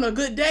off on a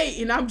good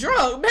date and I'm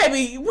drunk,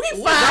 baby, we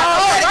fine.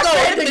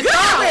 I'm ready to go.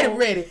 I'm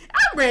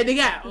ready to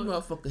go.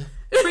 Motherfucker.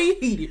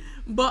 Preheated.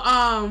 But,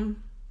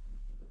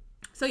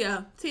 so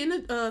yeah,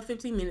 10 to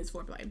 15 minutes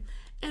foreplay.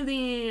 And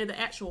then the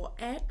actual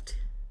act.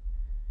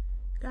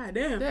 God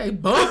damn. They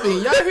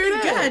bumping. Y'all hear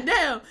that? God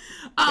damn.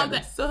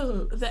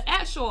 The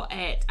actual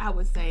act, I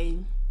would say.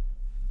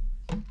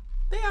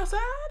 They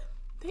outside?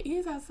 They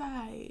is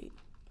outside.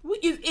 We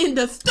is in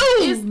the stool.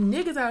 It's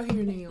niggas out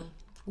here now.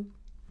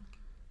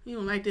 You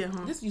don't like that,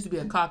 huh? This used to be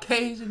a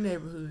Caucasian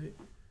neighborhood.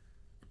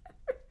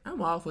 I'm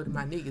all for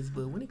my niggas,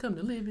 but when it comes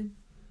to living.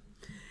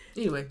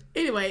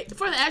 Anyway,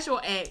 for the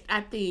actual act,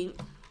 I think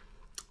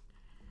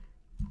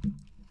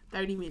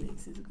 30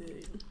 minutes is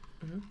good.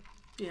 Mm-hmm.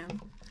 Yeah.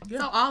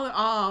 So all in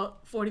all,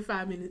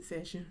 45-minute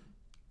session.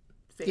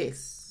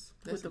 Yes.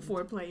 With the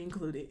foreplay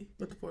included.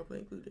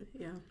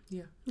 Yeah.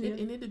 Yeah.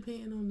 And it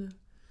depends on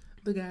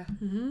the guy.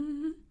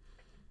 Mm-hmm.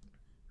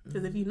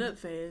 Because if you nut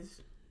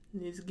fast,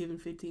 it's giving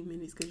 15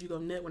 minutes because you're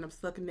going to nut when I'm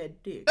sucking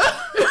that dick.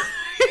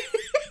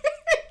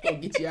 Gonna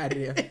get you out of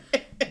there.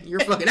 You're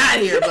fucking out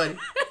of here, buddy.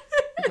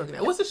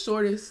 What's the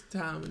shortest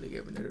time a nigga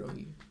ever nutted on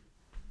you?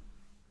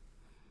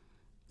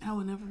 I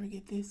will never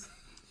forget this.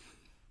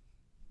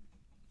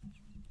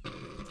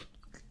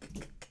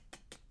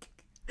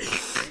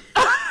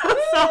 I'm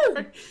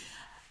sorry.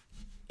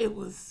 It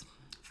was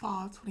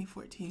fall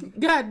 2014.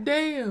 God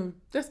damn.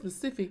 That's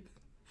specific.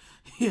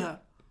 Yeah.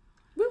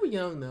 We were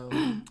young though.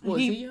 Was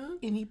he young?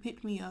 And he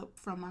picked me up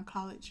from my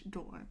college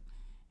dorm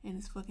in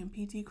his fucking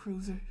PT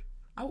Cruiser.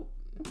 Oh.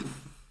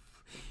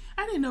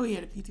 I didn't know he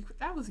had a PT Cruiser.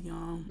 I was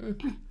young.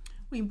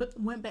 We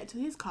went back to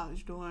his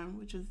college dorm,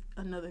 which is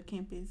another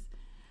campus.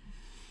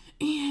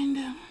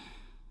 And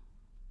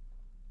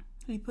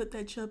he put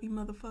that chubby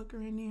motherfucker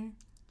in there.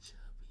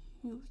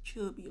 He was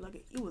chubby. Like,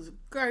 it was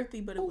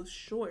girthy, but it was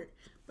short.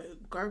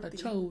 But girthy. A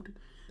chode.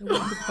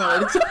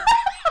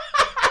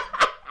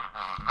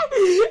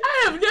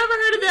 I have never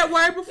heard of that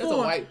word before. That's a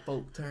white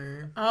folk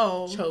term.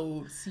 Oh.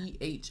 Chode.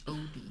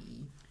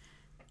 CHOD.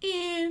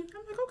 And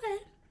I'm like, okay.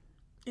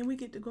 And we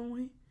get to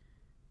going.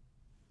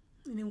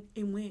 And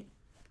it went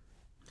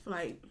for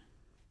like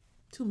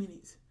 2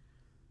 minutes.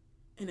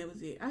 And that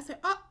was it. I said,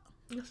 oh.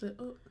 And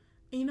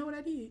you know what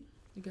I did?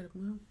 You gotta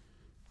come home.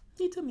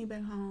 He took me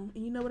back home.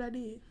 And you know what I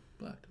did?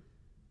 Blocked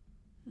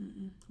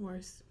him.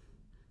 Worse.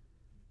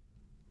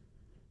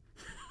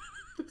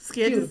 I'm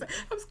scared.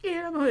 I'm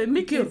scared. I'm gonna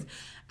admit this.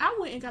 I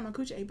went and got my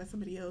coochie ate by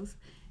somebody else,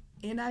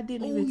 and I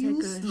didn't even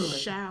take a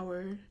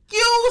shower.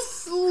 You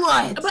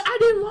slut! But I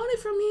didn't want it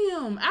from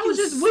him. We was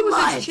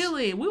just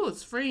chilling. We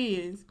was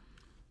friends,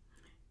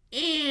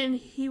 and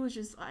he was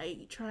just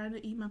like trying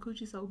to eat my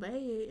coochie so bad,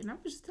 and I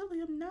was just telling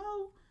him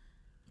no,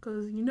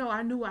 because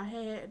I knew I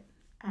had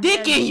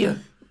dick in you.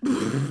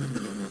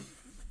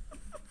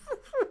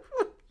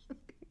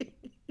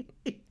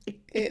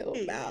 Hell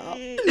no.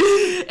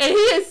 And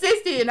he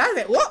insisted, and I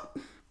said, "What?"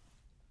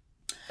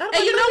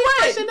 And you know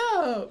what? And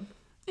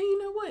you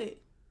know what?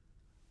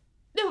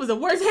 That was the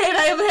worst head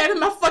I ever had in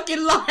my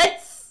fucking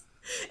life.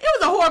 It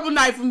was a horrible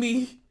night for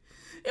me.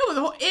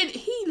 And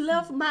he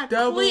left my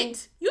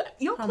clit.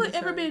 Your clit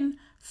ever been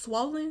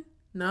swollen?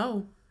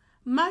 No.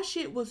 My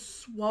shit was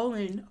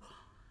swollen.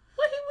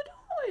 What he was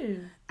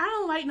I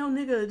don't like no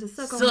nigga to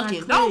suck on my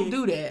clit. Don't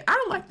do that. I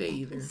don't like that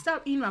either.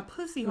 Stop eating my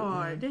pussy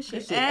hard. That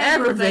shit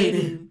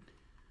aggravating.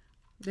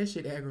 That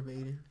shit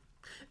aggravating.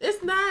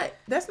 That's not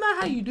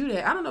how you do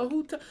that. I don't know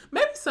who.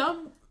 Maybe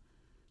some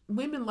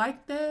women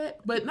like that,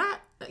 but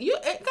not you.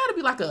 It gotta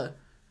be like a.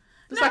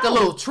 It's like a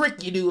little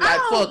trick you do, like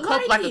for a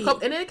cup, like a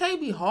cup, and it can't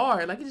be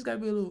hard. Like it just gotta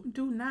be a little.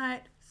 Do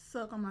not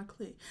suck on my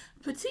clit.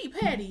 Petite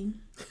Patty.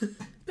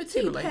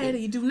 Petite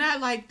Patty. Do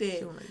not like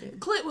that. Like that.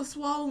 Clit was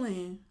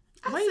swollen.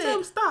 Why you tell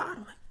him stop? I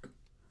don't like.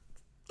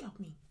 Go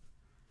me.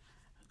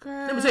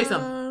 Girl. Let me say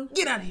something.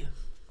 Get out of here.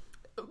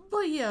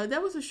 But yeah,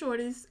 that was the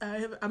shortest.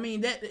 I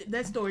mean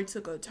that story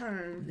took a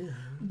turn,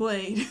 but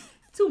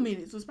 2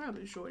 minutes was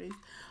probably the shortest.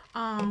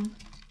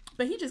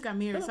 But he just got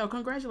married, so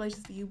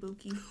congratulations to you,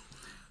 Bookie.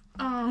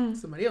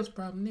 Somebody else's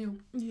problem now.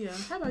 Yeah.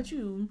 How about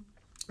you?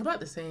 About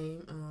the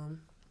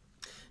same.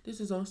 This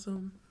is on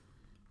some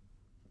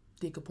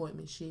dick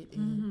appointment shit,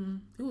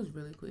 and it was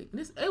really quick. And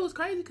it was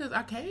crazy because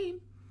I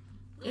came,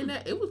 and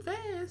that it was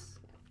fast.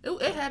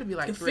 It had to be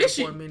like efficient.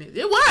 3 or 4 minutes.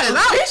 It was.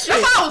 That's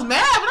why I was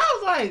mad, but I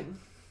was like,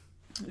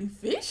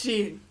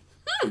 efficient.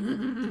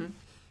 Am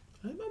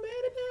I mad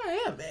at that? I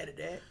am mad at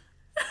that.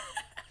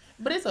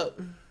 But it's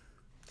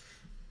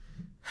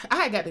I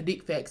had got the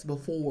dick facts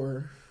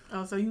before.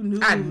 Oh, so you knew.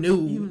 I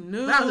knew. You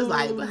knew. But I was just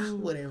like,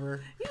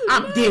 whatever.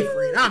 I'm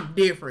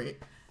different.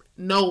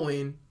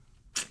 Knowing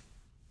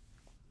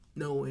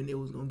it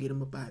was going to get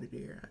him up out of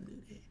there. I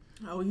knew that.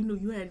 Oh, you knew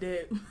you had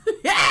that.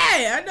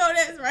 Yeah, I know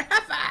that's right.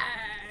 High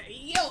five.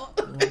 Yo.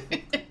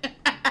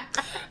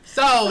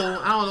 So,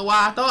 I don't know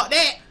why I thought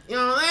that. You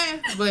know what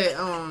I'm saying? But,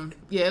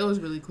 yeah, it was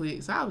really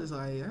quick. So, I was just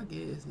like, I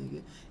guess,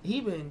 nigga. He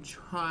been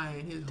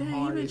trying his hardest.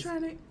 He been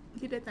trying to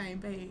get that thing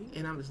paid.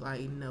 And I'm just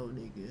like, no,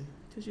 nigga.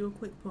 Because you're a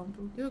quick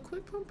pumper. You're a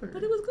quick pumper.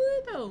 But it was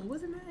good, though.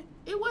 Wasn't it?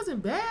 It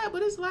wasn't bad,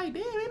 but it's like,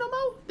 damn, ain't no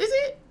more. This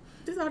it?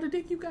 This all the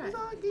dick you got? That's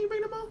all. Can you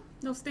bring no more?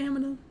 No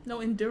stamina.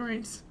 No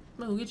endurance.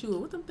 I'm going to get you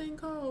what them thing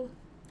called?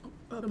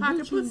 A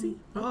pocket pussy?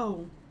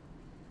 Oh.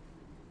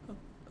 A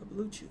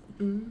blue chew.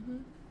 Mm-hmm.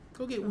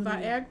 Go get one.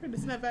 Viagra? This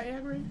is not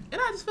Viagra? And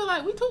I just feel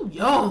like we too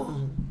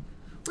young.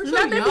 We're too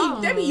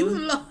young. They be using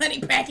a little honey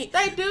packet.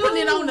 They do.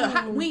 Putting it on the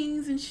hot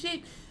wings and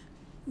shit.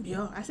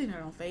 Yeah, I seen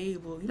that on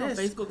Facebook. You know,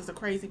 Facebook is a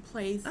crazy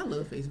place. I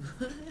love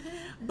Facebook.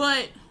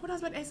 But what I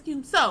was about to ask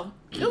you. So,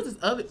 it was this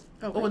other.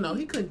 Oh, no,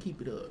 he couldn't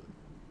keep it up.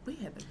 But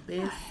he had the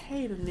best. I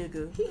hate a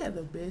nigga. He had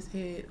the best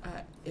head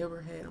I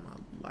ever had in my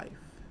life.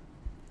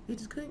 He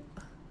just couldn't.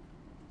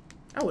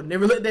 I would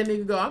never let that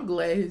nigga go. I'm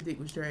glad his dick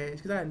was trash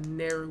because I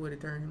never would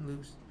have turned him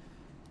loose.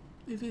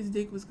 If his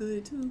dick was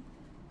good too,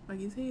 like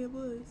his head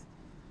was.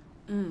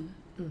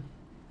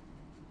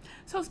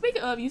 So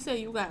speaking of, you said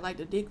you got like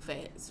the dick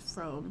fats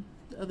from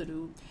the other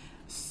dude.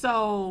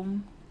 So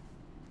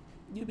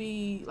you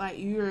be like,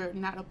 you're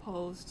not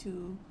opposed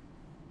to.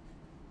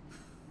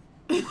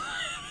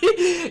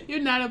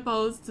 You're not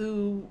opposed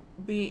to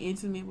being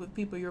intimate with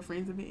people your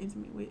friends have been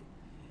intimate with.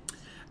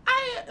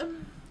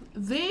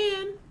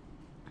 Then,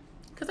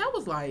 because I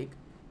was like,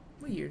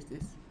 what year is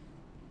this?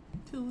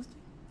 Tuesday.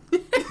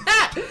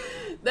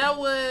 That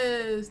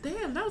was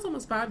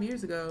almost 5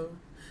 years ago.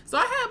 So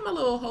I had my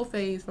little hoe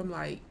phase from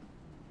like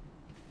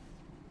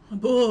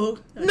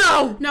bug.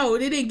 No,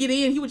 they didn't get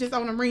in. He was just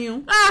on the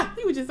rim.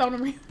 He was just on the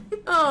rim.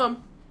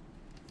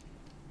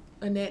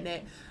 A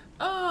nat.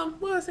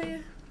 What was I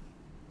saying?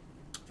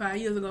 5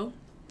 years ago.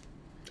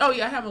 Oh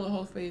yeah, I had my little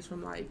hoe phase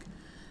from like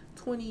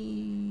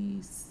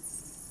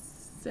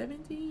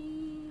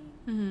 2017.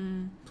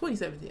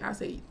 2017. I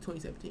say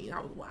 2017. I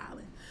was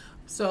wilding.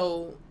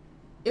 So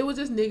it was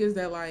just niggas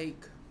that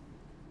like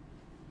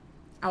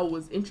I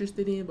was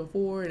interested in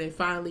before, and then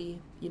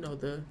finally, you know,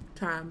 the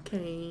time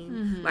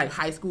came, like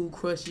high school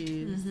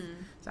crushes.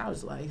 So I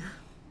was like,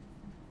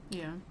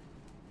 yeah,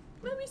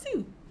 let me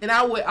see. And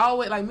I would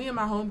always, like, me and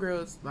my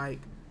homegirls, like,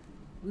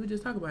 we would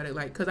just talk about it,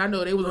 like, because I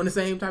know they was on the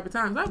same type of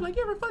time. So I was like,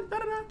 you ever fuck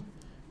da-da-da? And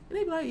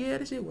they'd be like, yeah,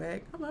 this shit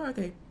whack. I'm like,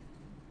 okay.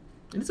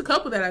 And it's a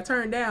couple that I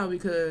turned down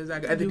because I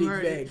got the deep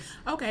bags.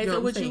 Okay, you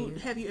know so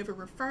have you ever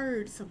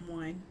referred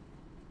someone,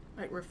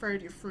 like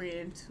referred your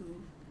friend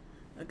to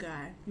a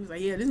guy? He was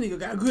like, yeah, this nigga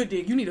got a good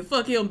dick. You need to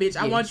fuck him, bitch.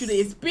 Yes. I want you to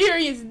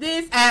experience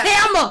this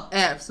hammer.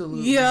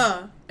 Absolutely.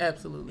 Yeah.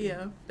 Absolutely.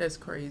 Yeah. That's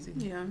crazy.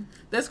 Yeah.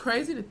 That's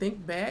crazy to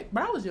think back.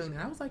 But I was young then.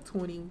 I was like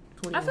 20,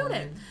 21. I feel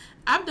that.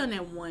 I've done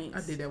that once.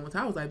 I did that one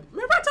time. I was like,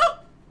 remember I told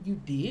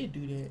you did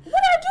do that. What did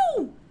I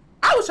do?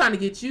 I was trying to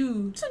get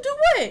you. To do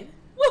what?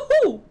 With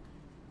who?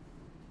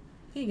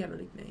 He ain't got no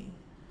nickname.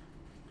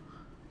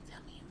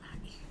 Tell me in my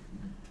ear.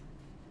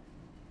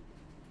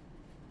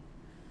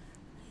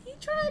 He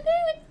tried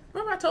that?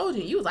 Remember I told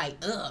you? You was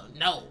like,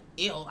 no.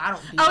 Ew, I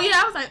don't do that.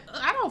 Yeah, I was like,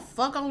 I don't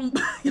fuck on.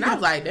 And I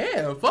was like,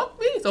 damn, fuck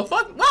me. So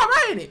fuck, why am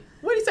I in it?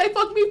 What did he say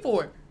fuck me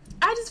for?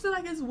 I just feel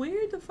like it's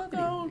weird to fuck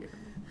on.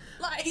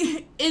 Like,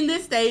 in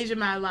this stage of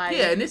my life.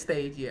 Yeah, in this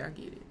stage, yeah, I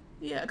get it.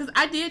 Yeah, because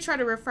I did try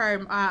to refer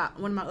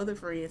one of my other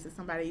friends to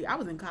somebody. I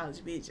was in college,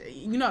 bitch.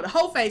 You know, the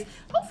whole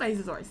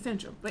faces are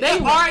essential. But they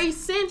are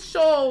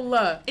essential.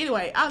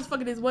 Anyway, I was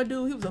fucking this one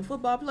dude. He was a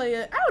football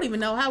player. I don't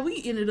even know how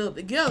we ended up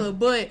together,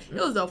 but it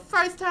was the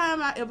first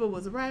time I ever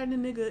was riding a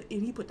nigga,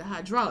 and he put the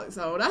hydraulics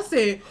on. I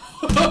said,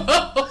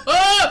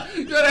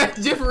 you know that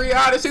Jeffrey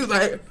Otter? She was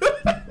like,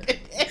 hey.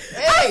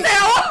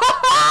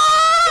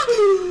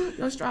 I said,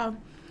 no straw.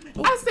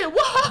 I said,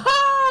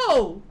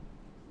 whoa.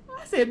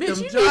 I said, bitch,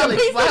 you need a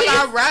piece of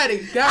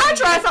this. I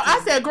tried so.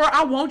 I said, girl,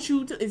 I want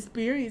you to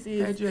experience it.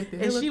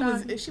 And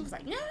she was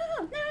like,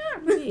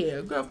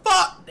 yeah, girl,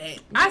 fuck that.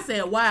 I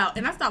said, wow.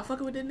 And I stopped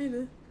fucking with that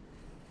nigga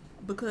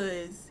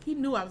because he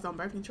knew I was on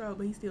birth control,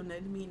 but he still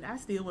nutted me, and I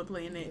still went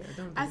playing that.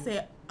 Yeah, I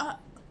said,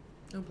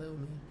 don't play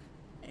with me.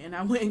 And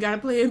I went and got a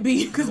plan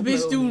B because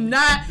bitch, do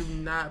not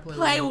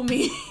play with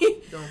me.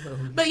 Don't play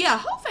with me. But yeah,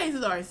 whole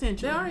faces are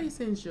essential. They are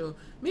essential.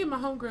 Me and my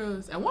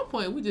homegirls, at one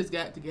point, we just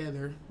got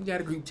together. We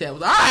got a group chat. It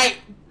was all right.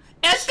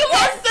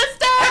 Eskimo sisters.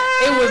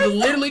 It was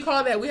literally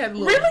called that. We had a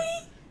little.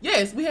 Really?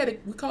 Yes, we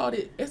called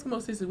it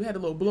Eskimo sisters. We had a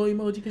little blow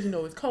emoji because you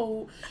know it's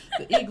cold.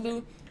 The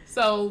igloo.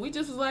 So we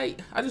just was like,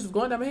 I just was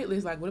going down my hit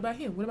list like, what about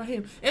him? What about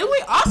him? And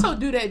we also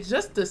do that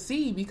just to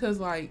see because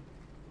like.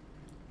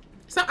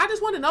 So I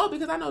just want to know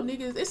because I know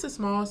niggas, it's a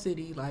small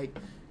city, like,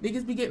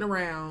 niggas be getting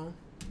around.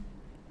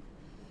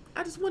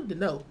 I just wanted to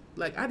know.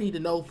 Like, I need to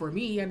know for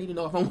me. I need to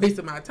know if I'm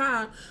wasting my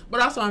time.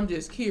 But also, I'm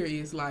just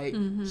curious, like,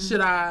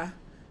 should I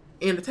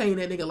entertain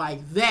that nigga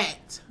like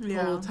that the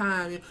whole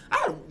time?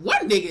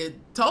 One nigga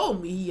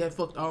told me he had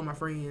fucked all my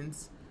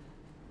friends.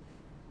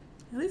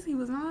 At least he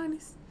was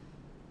honest.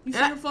 You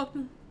still fucked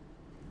him?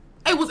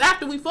 It was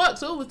after we fucked,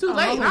 so it was too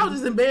late. And I was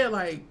just in bed,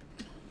 like...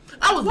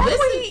 I was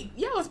listening.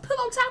 Y'all was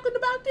pillow talking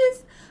about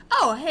this?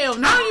 Oh, hell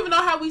no. I don't even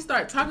know how we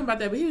started talking about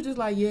that, but he was just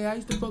like, yeah, I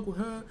used to fuck with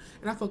her,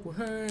 and I fuck with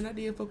her, and I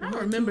did fuck with her.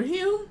 I remember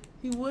him.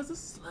 He was a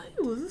slut.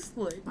 He was a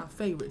slut. My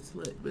favorite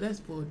slut, but that's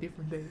for a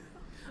different day.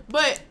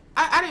 But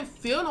I didn't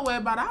feel no way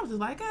about it. I was just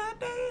like, God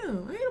damn,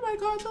 ain't nobody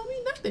called told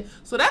me nothing.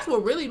 So that's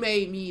what really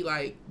made me,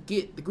 like,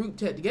 get the group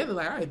chat together.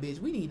 Like, all right, bitch,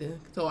 we need to,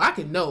 so I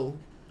can know.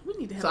 We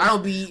need to have so I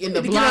don't be in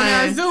the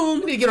blind.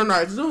 We need to get on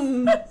our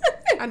Zoom.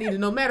 I need to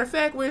know. Matter of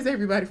fact, where's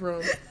everybody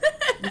from?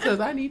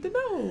 Because I need to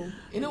know.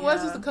 And it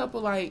was just a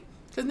couple, like,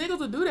 because niggas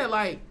will do that.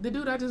 Like, the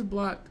dude I just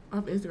blocked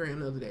off Instagram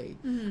the other day.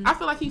 Mm-hmm. I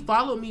feel like he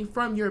followed me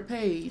from your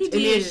page. And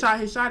then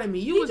shot at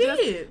me. He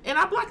did. And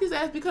I blocked his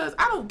ass because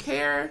I don't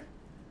care.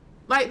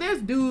 Like,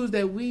 there's dudes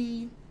that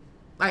we...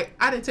 Like,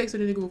 I didn't text the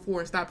nigga before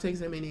and stopped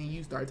texting him and then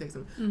you started texting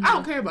him. Mm-hmm. I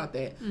don't care about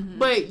that. Mm-hmm.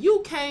 But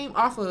you came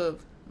off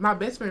of my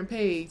best friend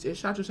page and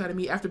shot at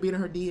me after being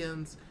in her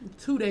DMs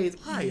 2 days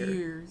prior.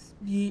 Years.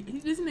 Yeah.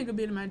 This nigga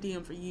been in my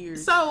DM for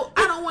years. So,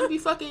 I don't want to be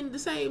fucking the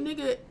same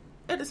nigga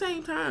at the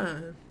same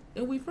time.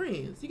 And we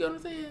friends. You get what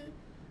I'm saying?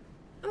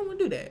 I don't want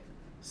to do that.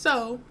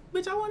 So,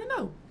 bitch, I want to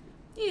know.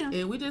 Yeah.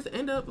 And we just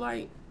end up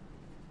like,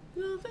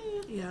 you know what I'm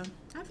saying? Yeah.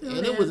 I feel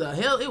and that. it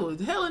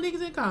was hella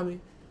niggas in common.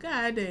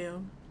 God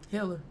damn.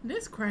 Hella.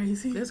 That's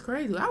crazy. That's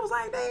crazy. I was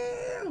like,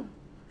 damn.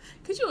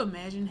 Could you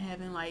imagine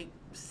having like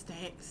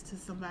stacks to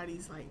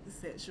somebody's like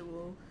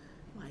sexual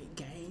like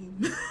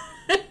game?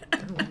 I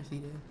don't want to see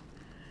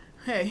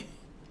that. Hey,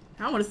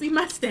 I want to see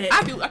my stats.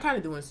 I do. I kind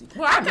of do want to see.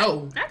 Well, I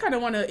know. I kind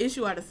of want to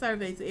issue out a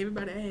survey to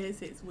everybody I had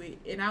sex with,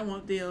 and I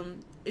want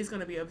them. It's going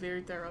to be a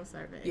very thorough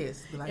survey.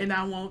 Yes, like, and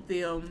I want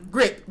them.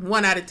 Grip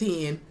 1 out of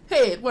 10.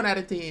 Head 1 out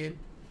of 10.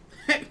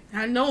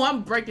 I know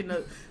I'm breaking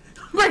the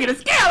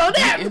scale on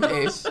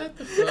that. Shut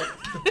the fuck.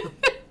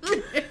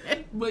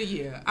 But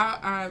yeah,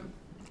 I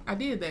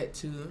did that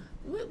too.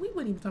 We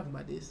weren't even talking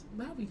about this.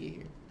 How we get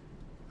here?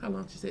 How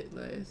long she said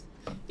last?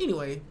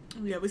 Anyway.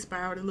 Yeah, we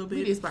spiraled a little bit.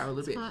 We did spiral a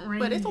little bit.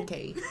 But it's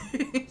okay.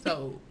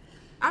 So,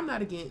 I'm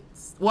not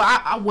against... Well,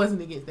 I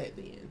wasn't against that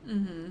then.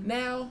 Mm-hmm.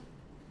 Now,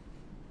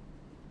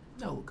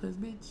 no, because,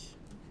 bitch,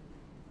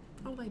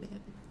 I don't like that.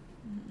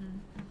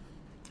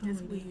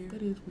 That's weird.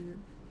 That is weird.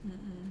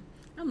 Mm-mm.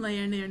 I'm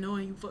laying there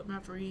knowing you fucked my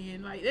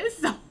friend. Like, that's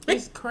so...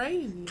 It's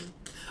crazy.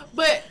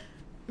 But,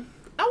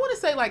 I want to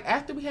say, like,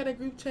 after we had a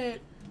group chat,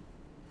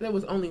 there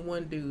was only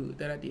one dude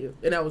that I did.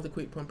 And that was the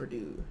quick pumper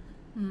dude.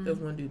 Mm-hmm. There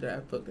was one dude that I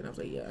fucked, and I was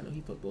like, yeah, I know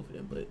he fucked both of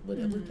them, but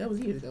that was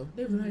years ago.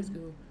 They was in high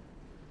school.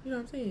 You know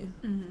what I'm saying?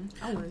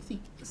 Mm-hmm. I want to see.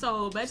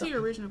 So, back to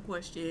your original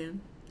question,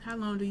 how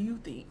long do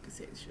you think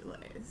sex should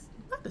last?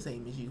 Not the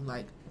same as you.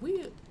 Like,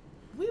 we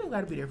don't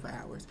got to be there for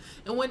hours.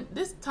 And when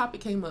this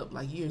topic came up,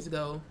 like, years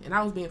ago, and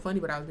I was being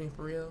funny, but I was being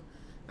for real,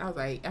 I was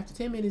like, after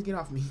 10 minutes, get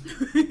off me.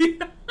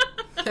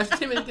 After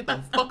 10 minutes, get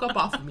the fuck up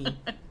off of me.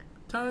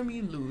 Turn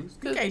me loose.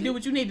 You can't do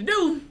what you need to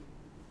do.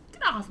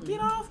 Get off me.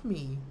 Get off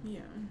me. Yeah.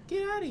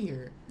 Get out of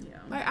here. Yeah.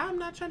 Like, I'm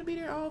not trying to be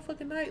there all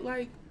fucking night.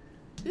 Like,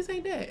 this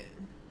ain't that.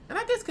 And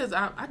I guess because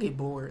I get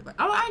bored. Like,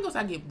 I ain't gonna say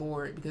I get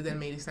bored because that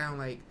made it sound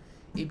like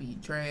it be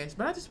trash.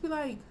 But I just be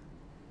like,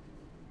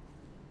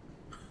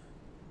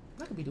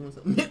 I could be doing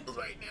something else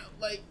right now.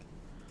 Like,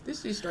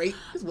 this shit straight.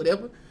 It's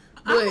whatever.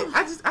 But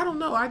I don't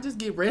know. I just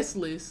get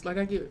restless. Like,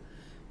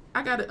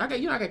 I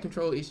got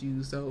control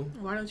issues. So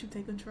why don't you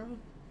take control?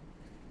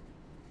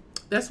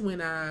 That's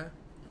when I...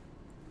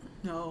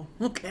 No.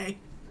 Okay.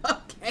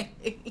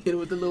 Hit it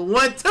with the little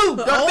 1-2. Go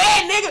to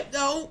bed, nigga.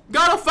 No.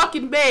 Go to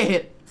fucking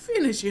bed.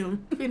 Finish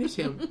him.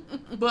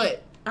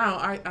 But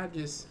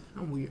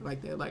I'm weird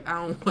like that. Like,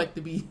 I don't like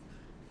to be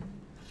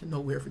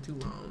nowhere for too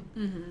long.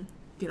 Mm-hmm.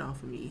 Get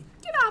off of me.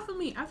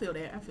 I feel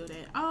that.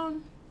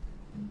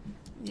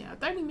 Yeah,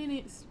 30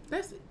 minutes.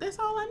 That's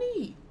all I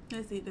need.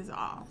 That's it. That's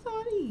all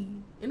I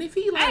need. And if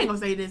he like... I ain't gonna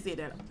say that's it.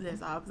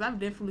 That's all. Because I've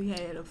definitely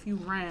had a few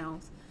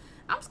rounds.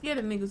 I'm scared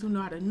of niggas who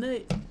know how to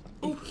nut.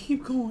 Oh,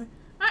 keep going.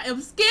 I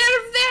am scared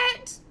of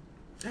that.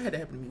 That had to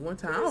happen to me one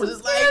time. I was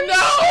just like, no,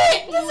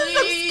 this is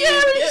some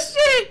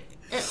scary shit.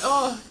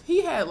 And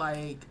he had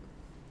like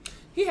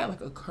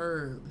a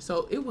curve,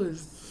 so it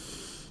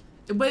was,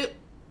 but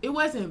it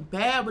wasn't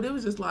bad, but it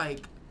was just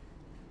like,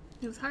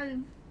 it was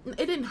hurting. It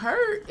didn't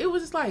hurt. It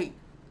was just like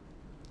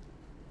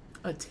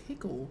a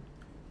tickle.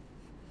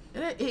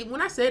 And when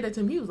I said that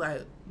to him, he was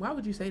like, "Why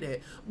would you say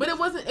that?" But it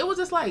wasn't. It was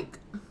just like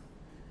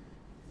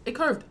it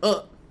curved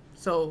up,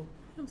 so.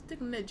 It was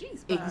sticking that G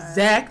spot.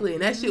 Exactly,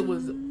 and that shit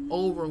was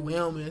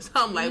overwhelming. So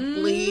I'm like,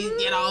 please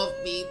get off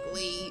me,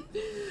 please.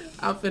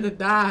 I'm finna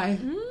die.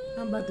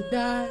 I'm about to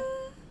die.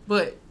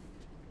 But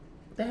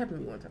that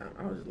happened to me one time.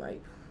 I was just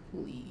like,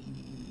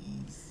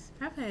 please.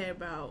 I've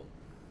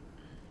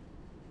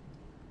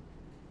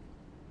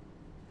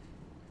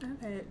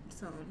had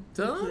some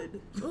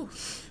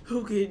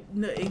who could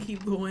nut and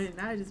keep going.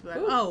 I just be like,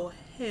 oh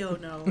hell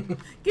no,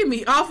 get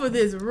me off of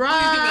this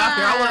ride. Get me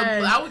off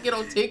here. I would get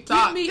on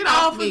TikTok. Get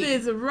off of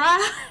this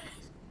ride.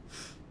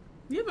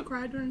 You ever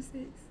cried during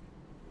sex?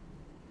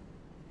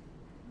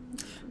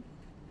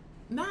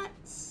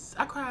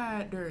 I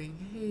cried during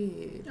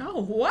head.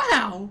 Oh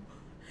wow,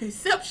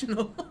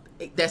 exceptional.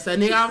 That's the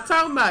nigga I'm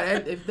talking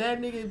about. If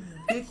that nigga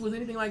dick was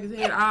anything like his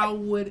head, I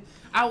would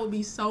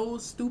be so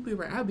stupid.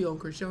 Right, I'd be on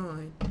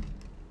Krishan.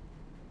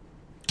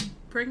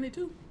 Pregnant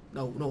too?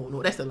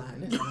 No, that's a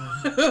line.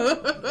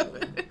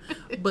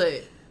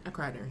 But I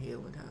cried during head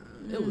one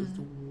time. It was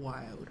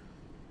wild.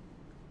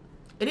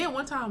 And then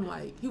one time,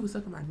 like, he was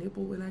sucking my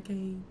nipple when I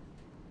came.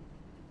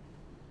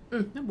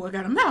 That boy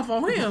got a mouth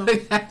on him.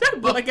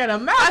 That boy got a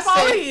mouth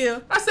on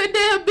him. I said,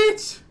 damn,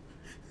 bitch.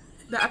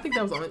 I think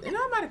that was on it. And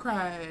I might have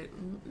cried.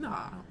 No,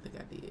 I don't think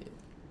I did.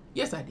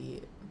 Yes, I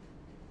did.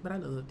 But I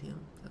loved him.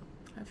 So.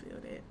 I feel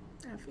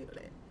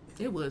that.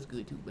 It was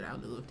good, too, but I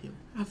loved him.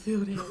 I feel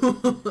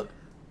that.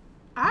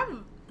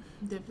 I've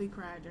definitely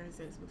cried during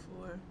sex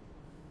before.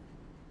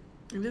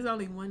 If there's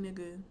only one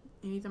nigga,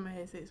 anytime I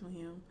had sex with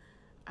him,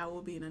 I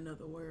will be in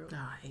another world. Oh,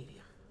 I hate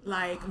him.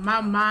 Like,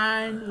 my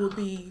mind will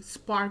be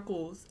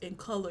sparkles and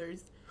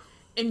colors.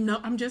 And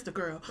no, I'm just a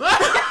girl.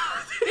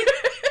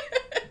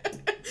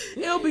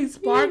 It'll be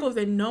sparkles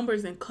and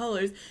numbers and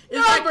colors.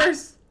 It's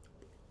numbers!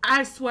 Like,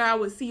 I swear I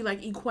would see,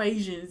 like,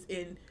 equations.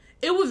 And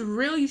it was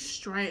really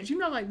strange. You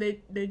know, like,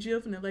 that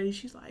GIF and the lady,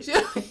 she's like...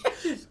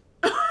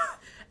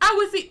 I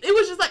would see... It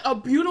was just, like, a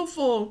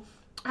beautiful...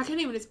 I can't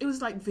even... It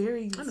was, like,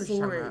 very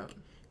euphoric.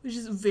 It was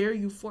just very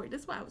euphoric.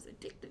 That's why I was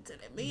addicted to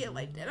that man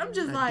like that. I'm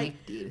just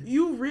addicted. Like,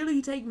 you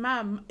really take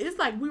my... It's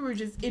like we were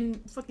just in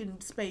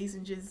fucking space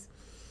and just...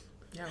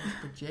 Y'all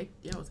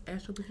was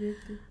astral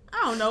projected?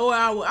 I don't know.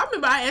 I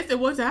remember I asked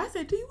him one time. I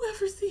said, do you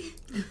ever see...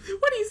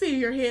 What do you see in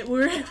your head when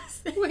we're having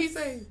sex? What he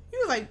say? He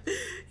was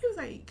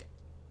like...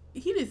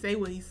 He didn't say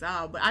what he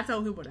saw, but I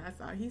told him what I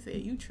saw. He said,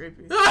 you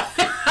tripping.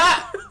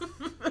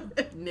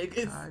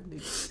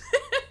 Niggas.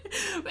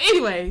 But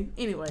anyway,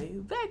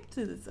 back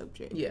to the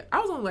subject. Yeah, I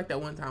was only like that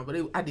one time, but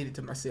I did it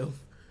to myself.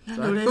 I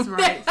know that's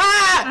right.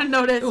 I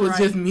know that's right. It was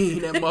just me,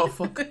 that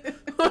motherfucker.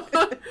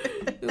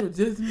 It was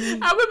just me.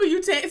 I remember you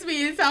texted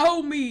me and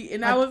told me,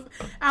 and I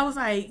was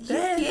like,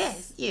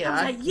 yes. Yeah. I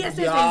was like, yes,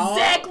 that's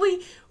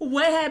exactly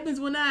what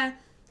happens when I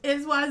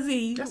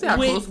XYZ. That's how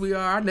close we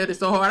are. I nutted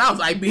so hard. I was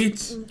like,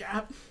 bitch.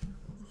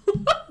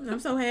 I'm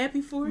so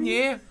happy for you.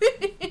 Yeah.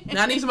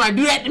 Now I need somebody to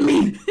do that to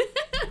me.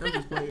 I'm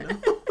just playing.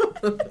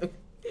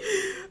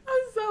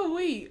 I'm so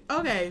weak.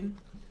 Okay.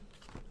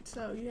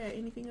 So, you had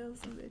anything else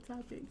on that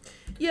topic?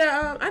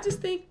 Yeah, I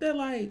just think that,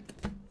 like,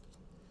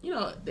 you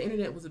know, the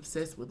internet was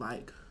obsessed with,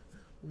 like,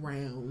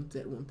 rounds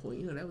at one point.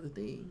 You know, that was a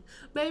thing.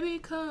 Baby,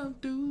 come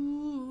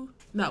through.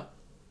 No.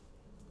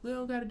 We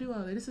don't got to do all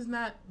that. This is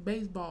not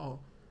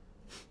baseball.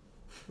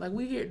 Like,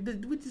 we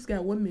just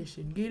got one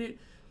mission. Get it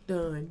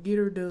done. Get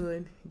her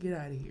done. Get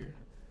out of here.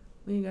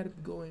 We ain't got to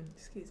be going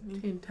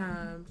 10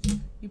 times.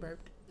 You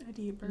burped. I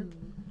did burp.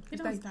 It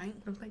don't stink.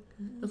 It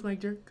was like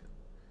jerk.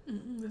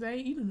 Because I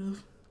ain't eat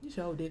enough. You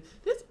sure did.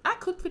 I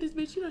cooked for this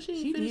bitch. You know, she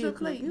didn't finish her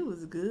plate. It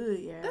was good,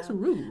 yeah. That's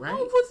rude, right? I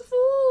was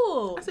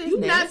full. I said, you're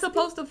not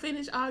supposed to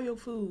finish all your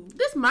food.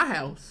 This my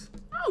house.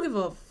 I don't give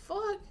a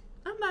fuck.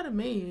 I'm not a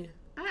man.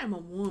 I am a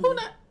woman.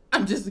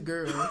 I'm just a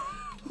girl.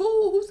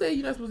 Who said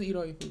you're not supposed to eat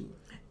all your food?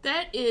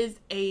 That is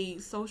a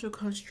social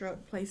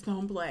construct placed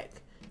on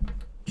black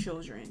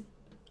children.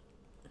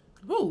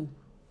 Who?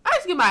 I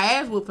just get my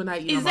ass whooped for not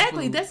eating exactly.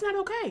 my food. That's not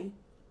okay.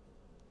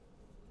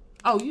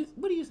 Oh,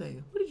 what are you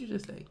saying? What did you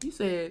just say? You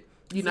said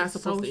you're not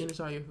supposed to finish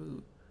all your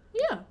food.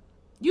 Yeah.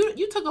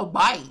 You took a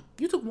bite.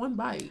 You took one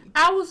bite.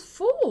 I was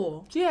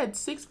full. She had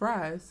 6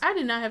 fries. I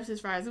did not have 6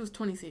 fries. It was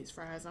 26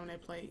 fries on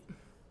that plate.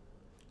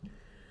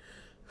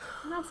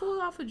 And I'm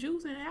full off of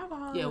juice and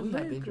alcohol. Yeah, we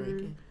have been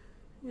drinking.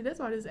 Yeah, that's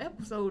why this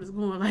episode is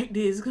going like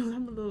this, because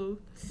I'm a little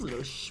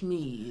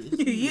schmeeze.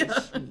 Yeah.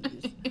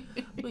 Schmeeze.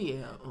 But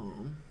yeah,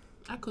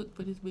 I cooked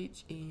for this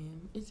bitch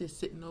and it's just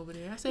sitting over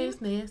there. I say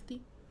it's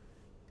nasty.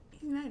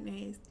 It's not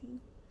nasty.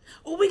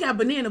 Oh, we got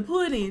banana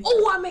pudding.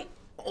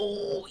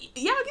 Y'all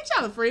get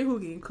y'all a friend who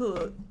can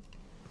cook.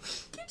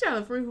 Get y'all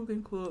a friend who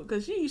can cook,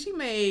 because she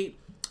made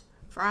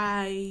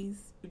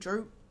fries,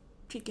 jerk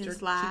chicken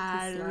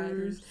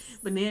sliders,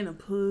 banana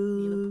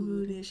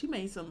pudding. She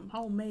made some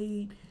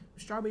homemade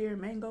strawberry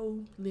mango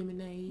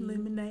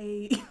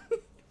lemonade.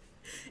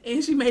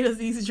 And she made us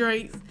these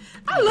drinks.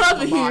 I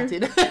love it here.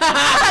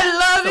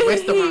 I love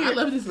it here. I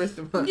love this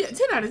restaurant. Yeah,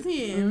 10 out of 10.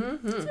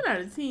 Mm-hmm. 10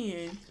 out of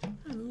 10.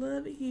 I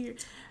love it here.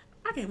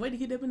 I can't wait to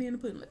get that banana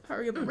pudding. Let's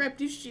hurry up and wrap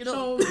this shit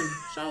up.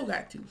 So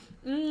got to.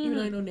 Even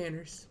though ain't no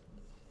nanners.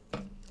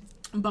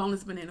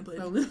 Boneless banana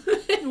pudding.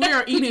 We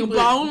are eating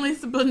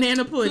boneless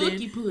banana pudding.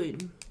 Cookie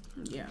pudding.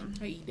 Yeah.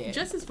 I eat that.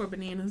 Justice for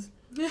bananas.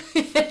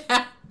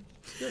 Yeah.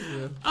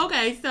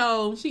 Okay,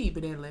 so. She eat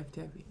banana left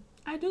taffy.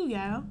 I do,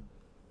 y'all.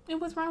 And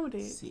what's wrong with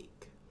it?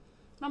 Sick.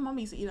 My mom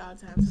used to eat all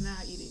the time, so now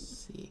I eat it.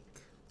 Sick.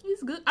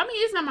 It's good. I mean,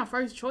 it's not my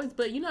first choice,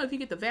 but you know, if you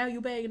get the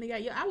value bag and they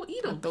got I would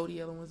eat them. I'll throw the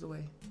yellow ones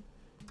away.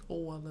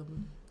 Oh, I love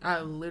them.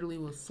 I literally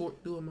will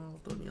sort through them all,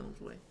 throw the yellow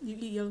ones away. You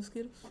eat yellow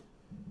Skittles?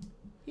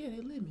 Yeah, they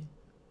lemon.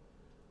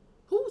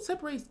 Who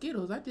separates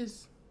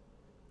Skittles?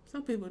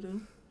 Some people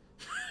do.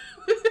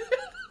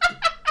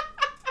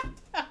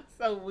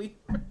 So weird.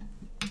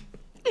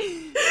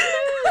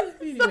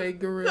 Anyway,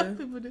 gorilla. Some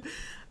people do.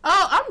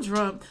 Oh, I'm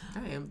drunk.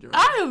 I am drunk.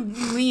 I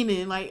am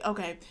leaning. Like,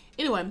 okay.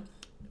 Anyway,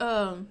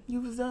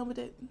 you was done with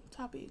that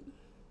topic?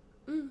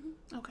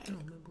 Mm-hmm. Okay. I don't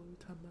remember what we were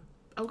talking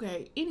about.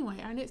 Okay.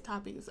 Anyway, our next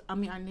our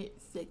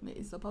next segment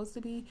is supposed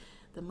to be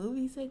the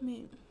movie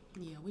segment.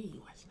 Yeah, we ain't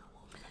watching no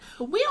movie.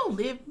 But we don't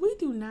live. We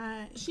do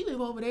not. She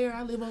live over there.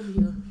 I live over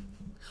here.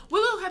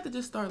 We'll have to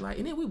just start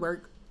and then we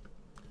work.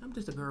 I'm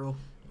just a girl.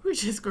 We're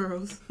just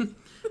girls.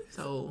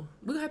 So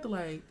we'll have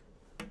to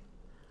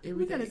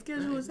we gotta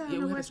schedule a time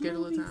to watch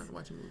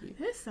a movie.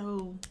 That's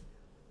so.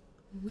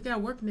 We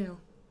got work now.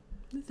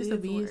 It's a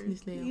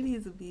business now. It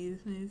is a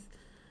business.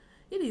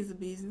 It is a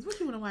business. What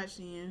you want to watch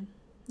then?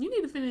 You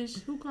need to finish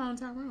Who Cloned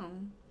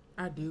Tyrone.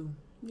 I do.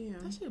 Yeah.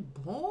 That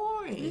shit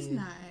boring. It's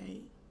not.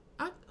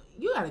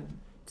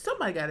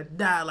 Somebody gotta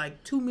die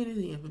like 2 minutes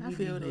in for me I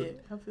feel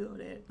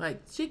that. Like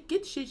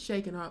get shit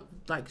shaken out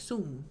like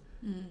soon.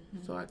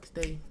 Mm-hmm. So I can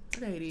stay. I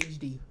got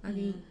ADHD. I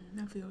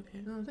feel that.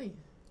 You know what I'm saying?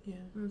 Yeah.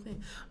 You know what I'm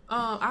saying?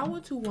 I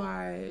want to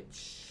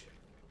watch.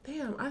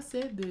 Damn, I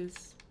said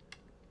this.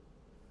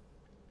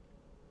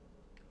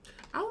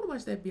 I want to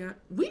watch that Beyonce.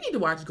 We need to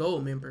watch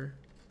Gold Member.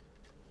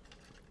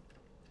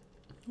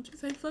 What you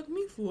say fuck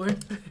me for?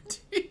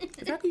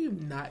 How can you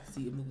not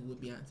see a movie with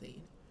Beyonce in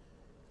it?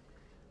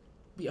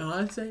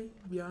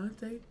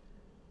 Beyonce?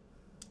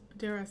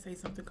 Dare I say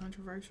something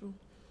controversial?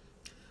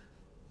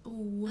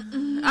 Ooh.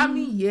 I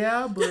mean,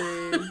 yeah, but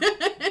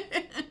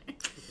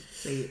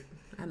say it.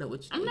 I know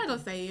what I'm not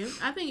gonna say it.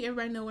 I think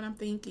everybody know what I'm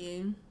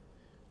thinking.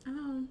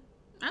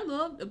 I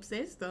love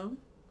Obsessed though.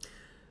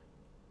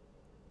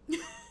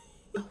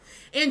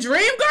 And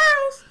Dream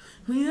Girls.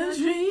 We are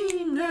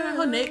Dream Girls.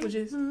 Her neck was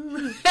just listen.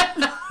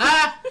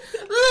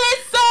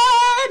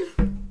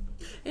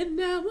 And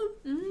now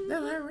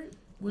that was her, right?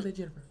 Was that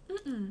Jennifer?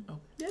 Oh,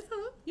 that's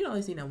her. You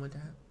only seen that one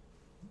time.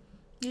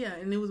 Yeah,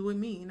 and it was with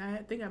me, and I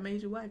think I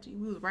made you watch it.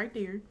 We was right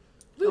there.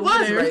 We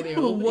was right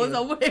there. We was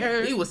over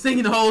there. He was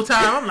singing the whole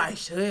time. I'm like,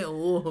 shut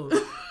up.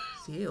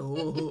 Shut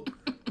up.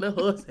 Let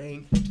her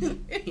sing.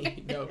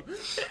 No.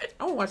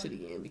 I won't watch it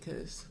again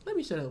because let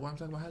me shut up while I'm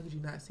talking about how could you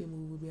not see a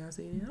movie with Beyonce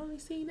in it. I only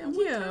seen that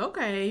one time.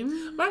 Okay.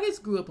 But I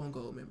just grew up on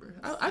Gold Member.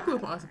 I grew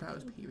up on Austin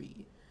Powers,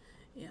 period.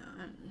 Yeah,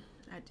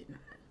 I did not.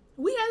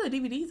 We had the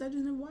DVDs. I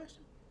just never watched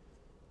them.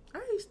 I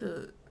used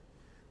to,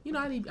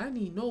 I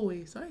need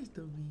noise. So I used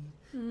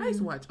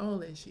to watch all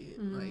that shit.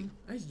 Like,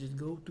 I used to just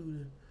go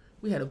through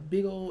we had a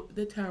big old,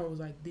 the tower was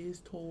like this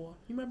tall.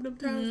 You remember them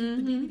towers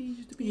the DVDs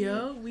used to be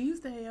Yeah, we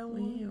used to have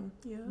one.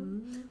 Yeah.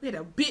 We had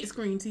a big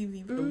screen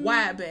TV with the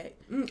wide back.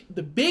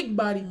 The big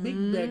body,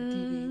 big back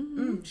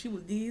TV. She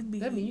was this big.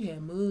 That mean you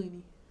had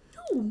money.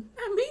 Ooh,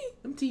 not me.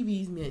 Them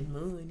TVs meant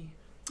money.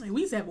 Like,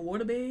 we used to have a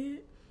waterbed.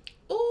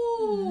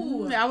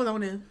 Ooh. I was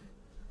on there.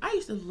 I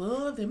used to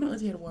love that. My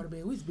auntie had a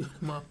waterbed. We used to be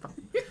like,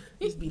 motherfucker.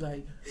 Used to be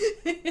like,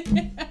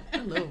 I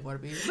love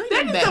waterbed.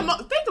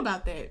 Think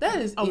about that.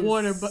 That is insane.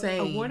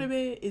 A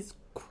waterbed is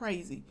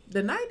crazy.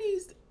 The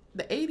 90s,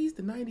 the 80s,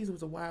 the 90s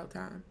was a wild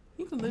time.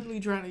 You can literally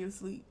drown in your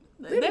sleep.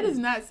 That is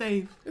not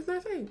safe. It's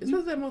not safe. It's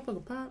supposed to that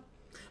motherfucker pop.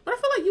 But I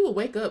feel like you will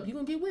wake up. You're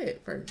going to get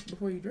wet first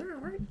before you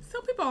drown, right?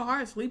 Some people are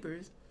hard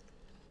sleepers.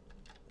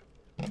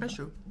 That's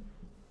true.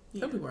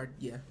 Yeah. Some people are,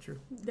 true.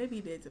 They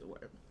be dead to the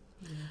world.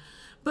 Yeah.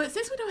 But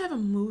since we don't have a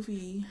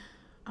movie,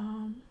 we're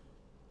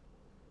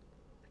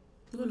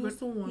going to do a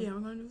song. Yeah, we're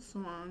going to do a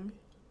song.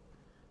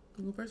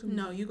 You go first?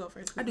 No, you go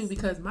first. I do,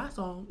 because my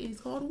song is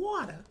called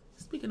Water.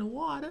 Speaking of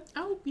water.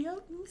 Oh, yeah.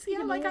 See,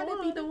 I like how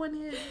they be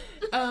doing it.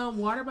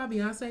 Water by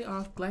Beyonce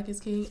off Black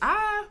is King.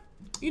 I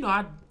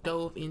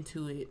dove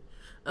into it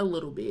a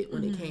little bit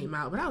when it came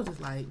out, but I was just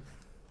like,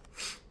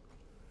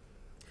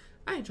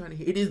 I ain't trying to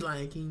hear this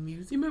Lion King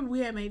music. You remember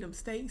we had made them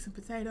steaks and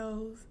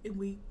potatoes, and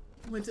we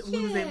was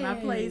at my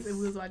place and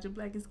we was watching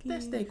Black is King.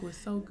 That steak was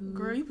so good.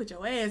 Girl, you put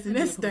your ass in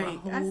that steak.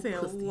 I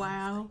said,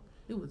 wow.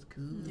 It was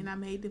good. And I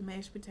made the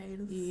mashed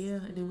potatoes. Yeah,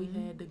 and then we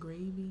had the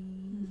gravy.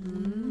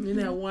 And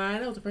that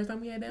wine. That was the first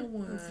time we had that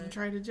wine. From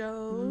Trader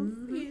Joe's.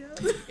 Yeah.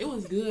 It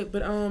was good.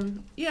 But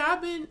yeah,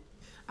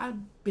 I've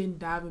been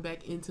diving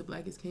back into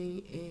Black is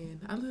King,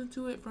 and I listen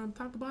to it from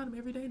top to bottom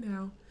every day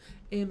now.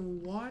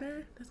 And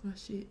Water, that's my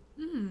shit.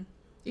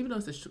 Even though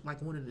it's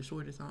like one of the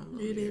shortest songs.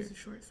 It is a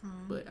short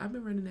song. But I've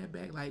been running that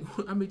back. Like,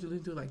 I made you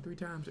listen to it like 3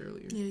 times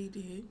earlier. Yeah, you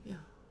did. Yeah.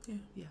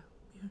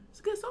 It's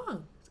a good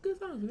song. It's a good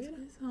song,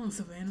 Savannah. It's a good song,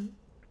 Savannah.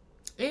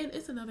 And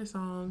it's another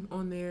song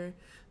on there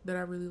that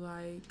I really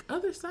like.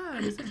 Other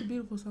Side is such a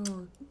beautiful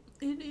song.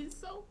 It is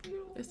so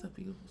beautiful. It's a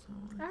beautiful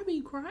song. I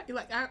be crying.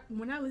 Like,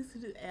 when I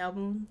listen to the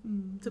album,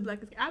 to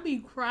Black is King, I be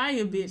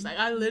crying, bitch. Like,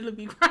 I literally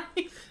be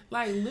crying.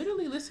 Like,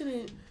 literally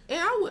listening. And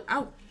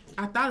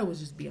I thought it was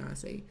just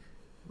Beyonce.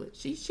 But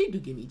she do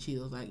give me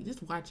chills. Like,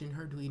 just watching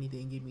her do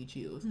anything give me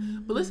chills.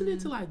 But listening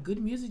to, like,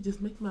 good music just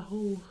makes my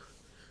whole...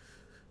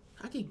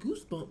 I get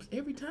goosebumps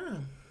every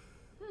time.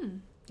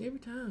 Every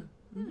time.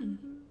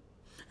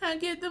 I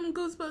get them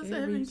goosebumps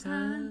every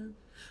time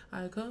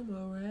I come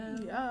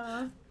around.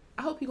 Yeah.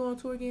 I hope he go on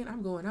tour again.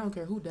 I'm going. I don't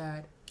care who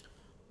died.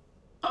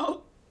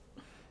 Oh.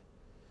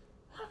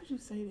 How would you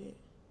say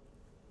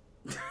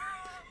that?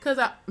 Cause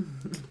I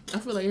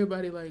feel like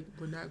everybody like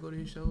would not go to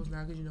his shows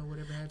now because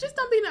whatever happened. Just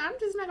don't be. I'm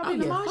just not gonna be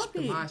in the mosh pit.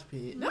 The mosh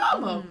pit.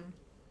 No.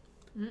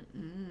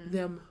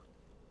 Them.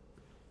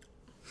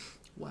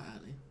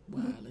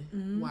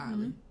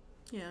 Wildin'.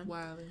 Yeah.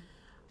 Wildin'.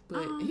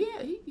 But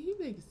yeah, he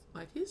makes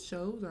like his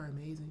shows are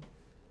amazing.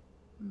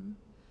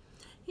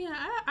 Yeah,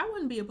 I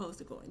wouldn't be opposed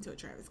to going to a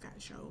Travis Scott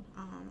show.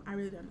 I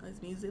really don't know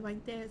his music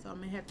like that, so I'm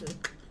gonna have to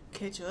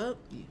catch up.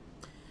 Yeah.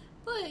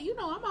 But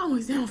I'm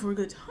always down for a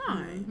good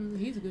time.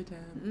 He's a good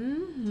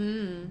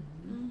time.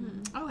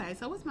 Okay,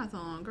 so what's my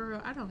song, girl?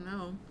 I don't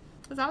know,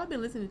 cause all I've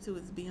been listening to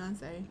is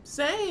Beyonce.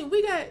 Same.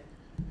 We got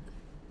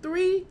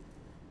 3.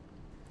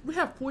 We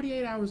have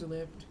 48 hours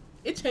left.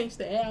 It changed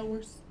the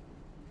hours.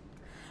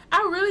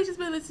 I really just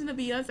been listening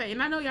to Beyonce,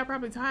 and I know y'all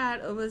probably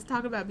tired of us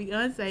talking about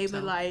Beyonce,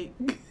 but like,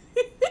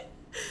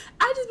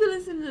 I just been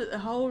listening to the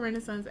whole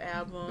Renaissance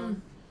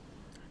album,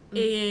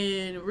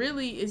 and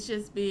really, it's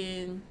just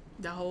been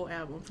the whhole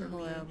album for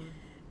me.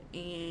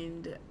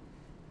 And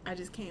I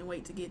just can't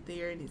wait to get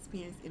there and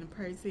experience it in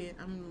person.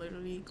 I'm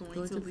literally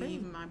going to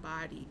leave my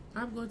body.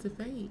 I'm going to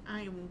faint.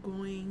 I am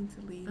going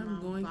to leave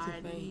my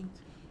body. To faint.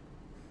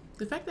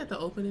 The fact that the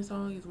opening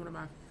song is one of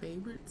my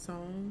favorite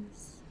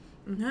songs.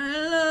 I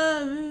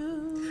love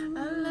you.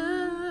 I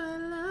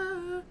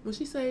love. When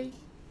she say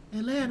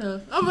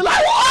Atlanta, I'm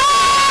like,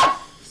 whoa!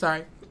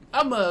 Sorry,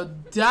 I'm gonna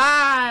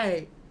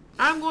die.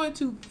 I'm going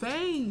to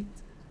faint.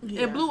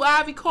 Yeah. And Blue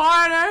Ivy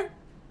Carter,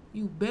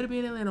 you better be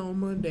in Atlanta on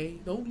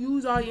Monday. Don't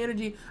use all your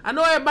energy. I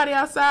know everybody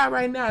outside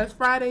right now. It's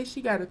Friday.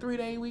 She got a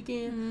 3-day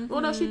weekend. Well,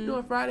 no, she's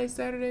doing Friday,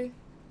 Saturday,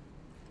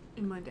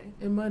 and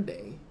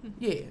Monday.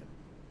 Yeah,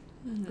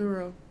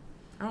 girl.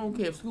 I don't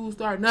care if school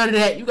starts. None of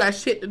that. You got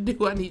shit to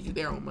do. I need you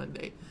there on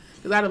Monday.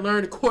 Because I done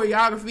learned the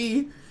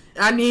choreography.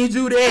 I need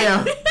you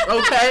there.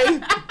 Okay?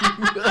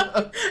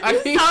 I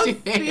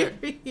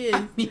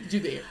need you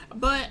there.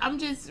 But I'm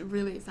just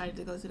really excited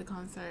to go to the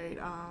concert.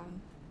 I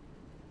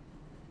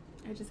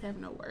just have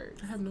no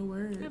words.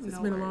 It's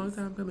been a long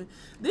time coming.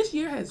 This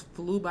year has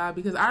flew by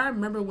because I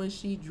remember when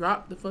she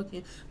dropped the fact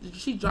that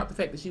she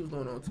was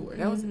going on tour.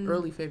 That was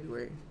early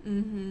February.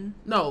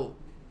 No.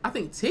 I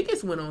think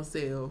tickets went on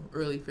sale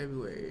early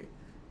February.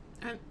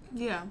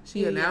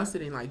 She announced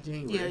it in like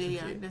January.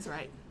 Yeah. That's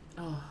right.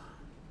 Oh,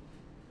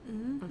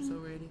 I'm so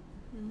ready.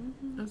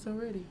 I'm so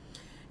ready.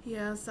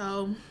 Yeah,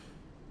 so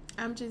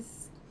I'm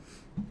just,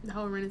 the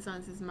whole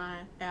Renaissance is my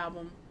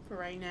album for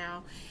right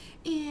now.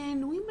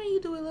 And we may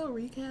do a little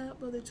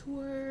recap of the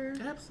tour.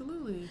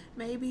 Absolutely.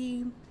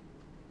 Maybe.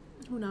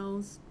 Who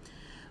knows?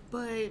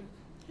 But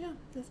yeah,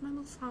 that's my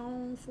little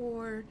song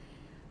for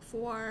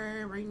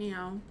right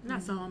now.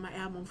 Not song, my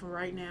album for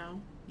right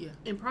now. Yeah.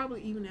 And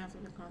probably even after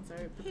the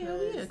concert.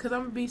 Hell yeah, because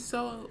I'm gonna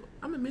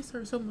miss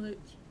her so much.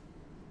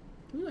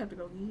 We have to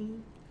go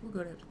again. We're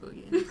gonna have to go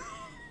again.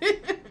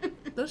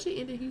 Don't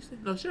she end in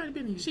Houston? No, she already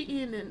been in Houston.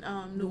 She ended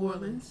in New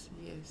Orleans.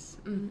 Yes.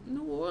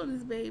 New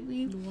Orleans,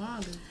 baby. New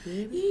Orleans,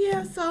 baby.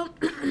 Yeah, so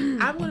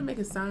I'm gonna make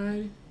a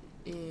sign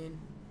and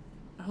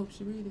I hope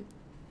she read it.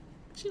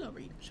 She gonna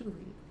read it. She gonna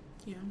read it.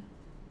 Yeah.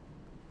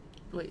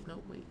 Wait,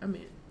 I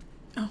meant.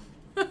 Oh.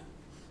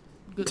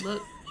 Good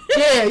luck.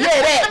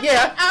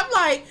 Yeah. I'm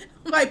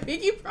like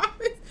Pinky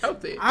Promise.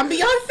 Okay. I'm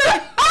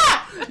Beyonce.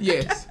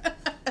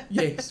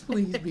 Yes,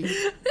 please be.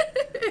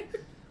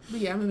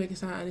 But yeah, I'm gonna make a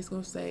sign. It's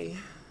gonna say,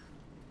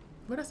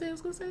 what I say it was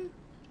gonna say?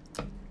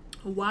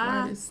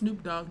 Why does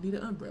Snoop Dogg need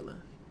an umbrella?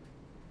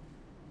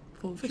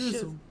 For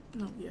drizzle.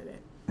 No, yeah,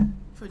 that.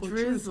 For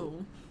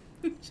drizzle.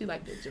 She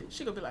like that joke.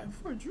 She gonna be like,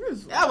 for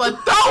drizzle. I'm gonna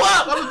throw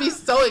up. I'm gonna be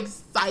so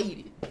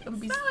excited. I'm gonna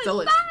be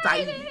so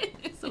excited.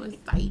 So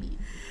excited.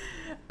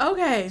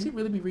 Okay. She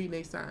really be reading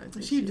their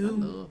signs. She do.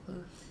 I love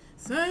her.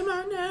 Say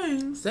my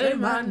name. Say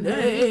my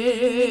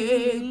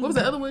name. What was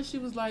the other one? She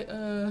was like,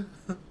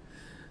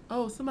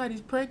 oh,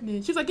 somebody's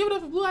pregnant. She was like, give it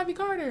up for Blue Ivy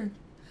Carter.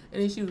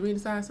 And then she was reading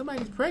the sign,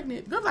 somebody's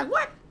pregnant. The girl was like,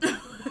 what?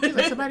 She's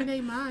like, somebody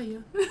named Maya.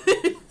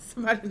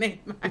 Somebody named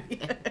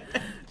Maya.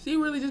 She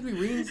really just be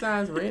reading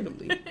signs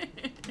randomly.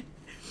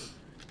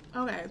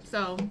 Okay,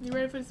 so you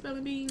ready for the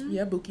spelling bee?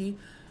 Yeah, Bookie.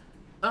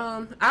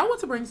 I want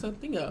to bring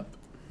something up.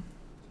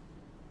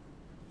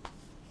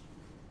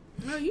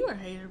 No, you a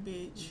hater,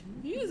 bitch.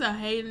 You's a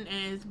hating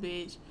ass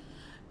bitch.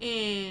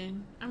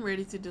 And I'm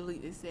ready to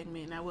delete this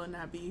segment and I will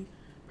not be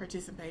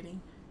participating.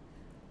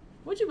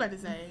 What you about to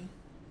say?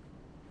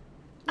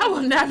 I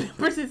will not be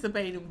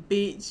participating,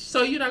 bitch.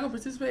 So you're not gonna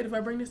participate if I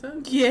bring this up?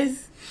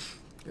 Yes.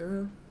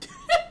 Girl.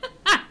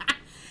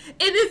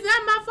 It is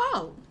not my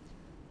fault.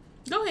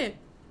 Go ahead.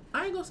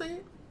 I ain't gonna say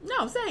it.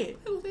 No, say it. I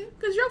ain't gonna say it.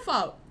 Cause it's your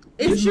fault.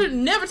 You should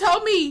never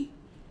told me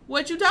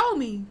what you told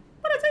me.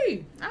 What'd I tell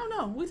you? I don't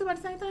know. We talking about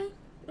the same thing?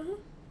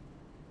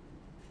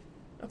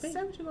 Okay.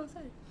 Say what you gonna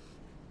say.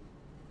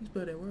 You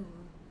spelled that word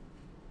wrong.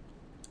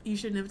 You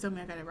should never tell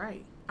me I got it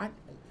right.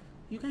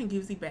 You can't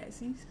give Z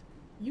backsies.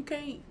 You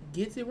can't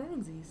get it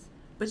wrongsies.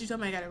 But you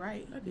told me I got it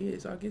right. I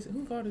did, so I guess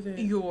whose fault is that?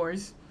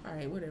 Yours.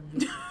 Alright, whatever.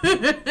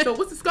 So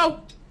what's the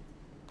scope?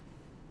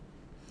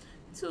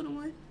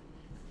 2-1.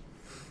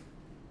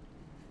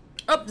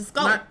 Up the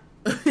scope.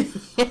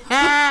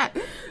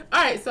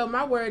 Alright, so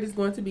my word is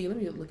going to be, let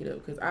me look it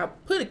up because I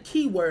put a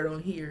keyword on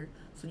here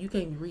so you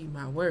can't read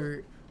my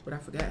word, but I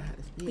forgot how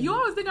to spell it. You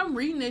always think I'm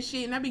reading that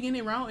shit and I be getting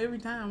it wrong every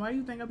time. Why do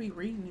you think I be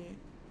reading it?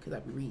 Because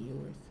I be reading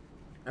yours.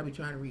 I be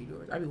trying to read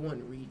yours. I be wanting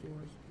to read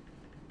yours.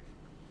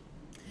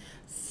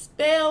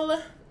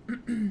 Spell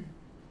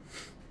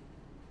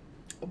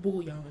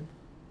bouillon.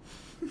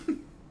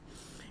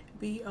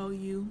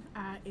 Bouillion.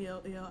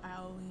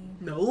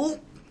 No.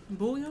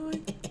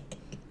 Bouillon?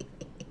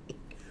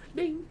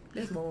 Ding.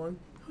 That's wrong.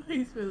 How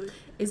you spell it?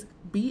 It's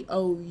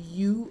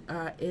Bouillon.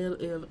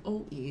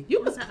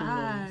 You was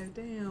close.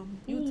 Damn.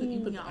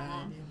 You put the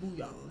I in there.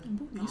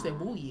 Bouillon. You said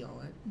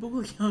bouillon.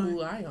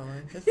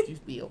 Bouillon. That's what you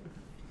spelled.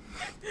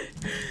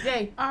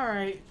 Yay. All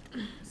right.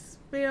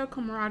 Spell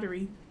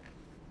camaraderie.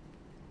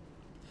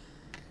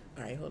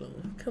 All right, hold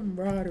on.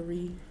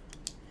 Camaraderie.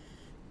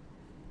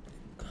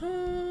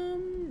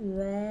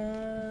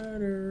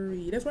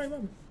 That's right,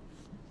 mama.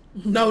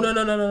 No.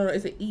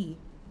 It's an E.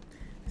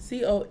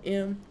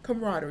 Camaraderie.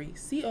 COMRADE.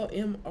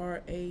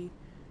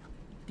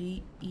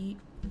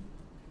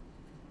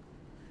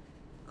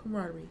 Camaraderie.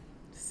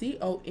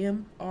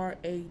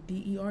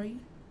 COMRADERE.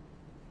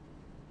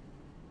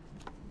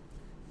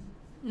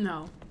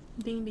 No.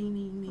 Ding.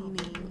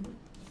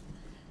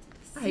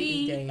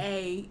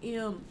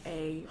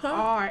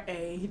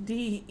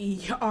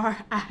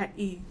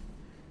 CAMARADERIE.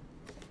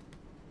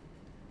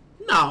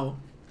 No.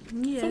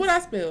 Yes. So what I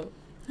spelled?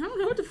 I don't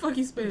know what the fuck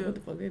you spelled. What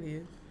the fuck that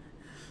is?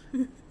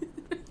 That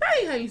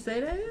ain't how you say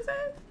that, is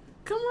that?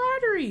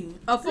 Camaraderie.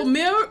 A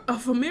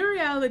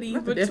familiarity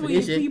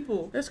between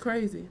people. That's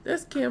crazy.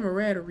 That's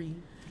camaraderie.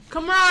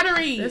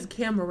 Camaraderie. That's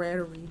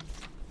camaraderie.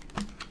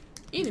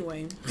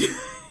 Anyway.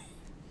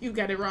 You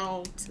got it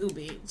wrong too,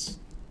 bitch.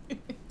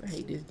 I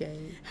hate this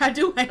game. I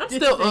do hate I'm this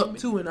still segment. up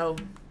 2-0.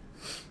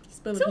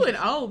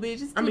 2-0,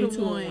 bitch. It's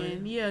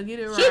 2-1. Yeah, get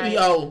it right. Should be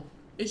O.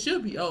 It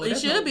should be O. It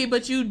should be,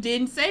 but you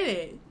didn't say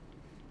that.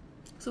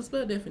 So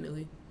spell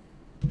definitely.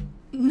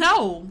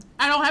 No,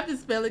 I don't have to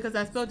spell it because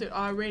I spelled it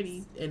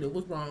already. And it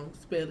was wrong.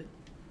 Spell it.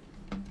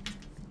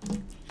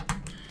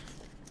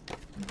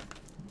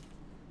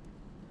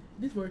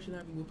 This word should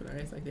not be whooping our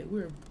ass like that.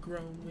 We're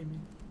grown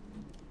women.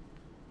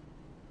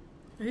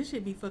 This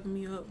shit be fucking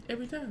me up.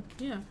 Every time.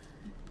 Yeah.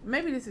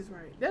 Maybe this is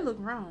right. That look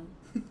wrong.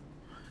 I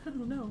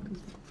don't know.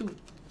 Do it.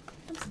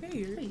 I'm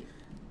scared. Say it.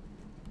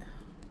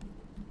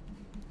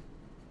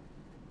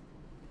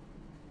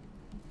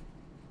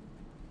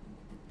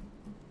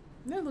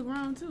 That look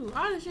wrong too.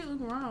 All this shit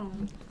look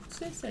wrong.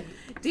 Say it.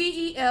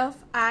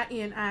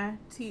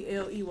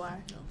 DEFINITLEY.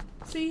 No.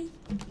 See?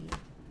 Yeah.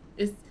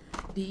 It's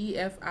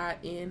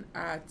DEFINITELY.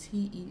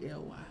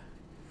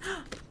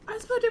 I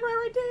spelled it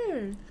right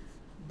there.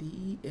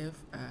 DEFINIT.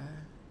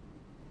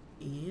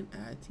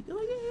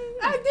 Oh,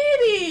 yeah. I did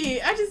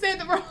it. I just said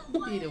the wrong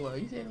one. You did it well.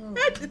 You said it wrong.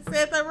 I just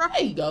said that wrong.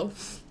 There you go.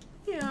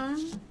 Yeah.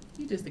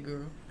 You just a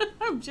girl.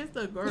 I'm just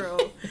a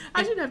girl.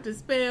 I shouldn't have to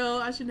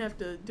spell. I shouldn't have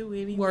to do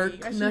anything.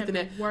 Work. I Nothing.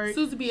 have to work.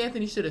 Susan B.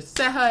 Anthony should have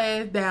sat her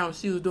ass down.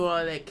 She was doing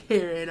all that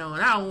carrying on.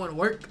 I don't want to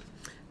work.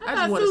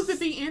 I thought Susan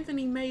B.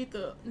 Anthony made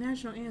the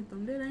national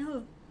anthem. That ain't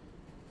her.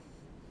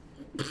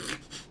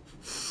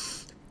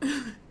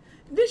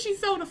 Did she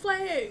sew the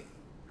flag?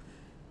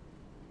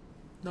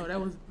 No,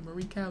 that was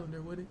Marie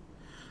Callender, wasn't it?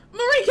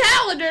 Marie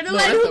Callender, the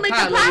lady who made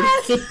the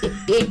pies.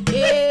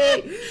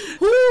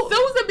 Who?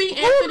 Susan Susan B.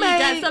 Anthony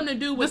got something to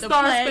do with the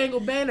Star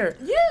Spangled Banner.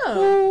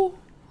 Yeah.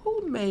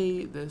 Who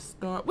made the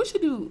Star? We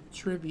should do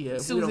trivia.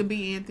 Susan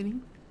B. Anthony.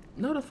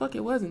 No, the fuck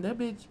it wasn't. That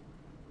bitch.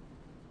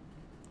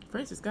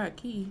 Francis Scott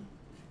Key.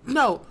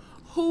 No.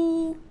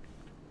 Who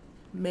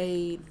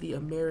made the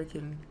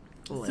American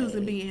flag?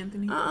 Susan B.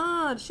 Anthony.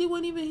 She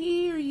wasn't even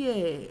here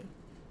yet.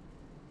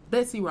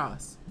 Betsy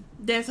Ross.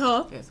 That's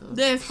her.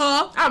 That's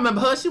her. I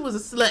remember her. She was a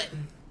slut.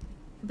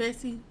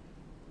 Bessie.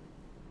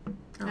 I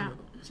don't know.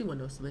 She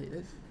wasn't no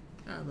slut.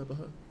 I remember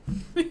her.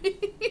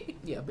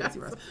 Yeah, Betsy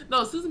Ross.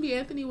 No, Susan B.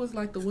 Anthony was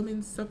like the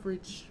women's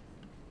suffrage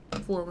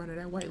forerunner.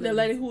 That white lady. The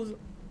lady who was.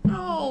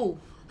 No.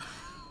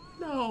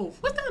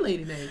 What's that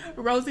lady name?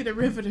 Rosie the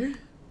Riveter.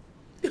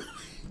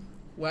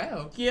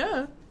 Wow.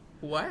 Yeah.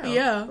 Wow.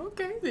 Yeah.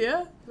 Okay.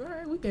 Yeah. All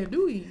right. We can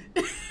do it.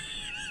 Is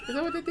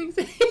that what the thing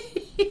said?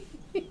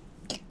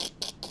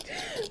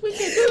 We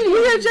can do it.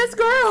 We are just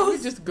girls.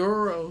 We're just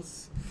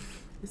girls.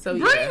 So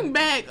bring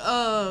back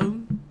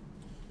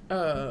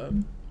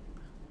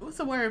what's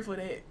the word for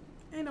that?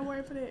 Ain't no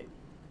word for that.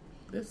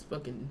 That's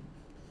fucking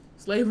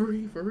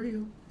slavery for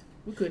real.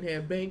 We couldn't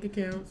have bank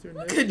accounts or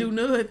nothing. We could do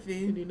nothing.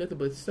 Couldn't do nothing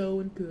but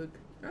sew and cook.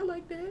 I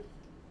like that.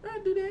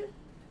 I'd do that.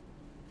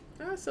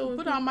 I sew and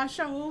put cook. on my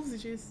shows and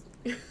just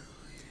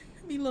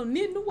be a little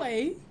knitting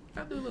away.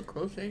 I do a little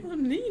crochet.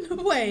 Knitting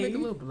away. Make a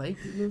little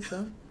blanket, little stuff.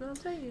 You know what I'm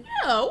saying?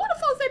 Yeah. What the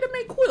folks say to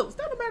make quilts?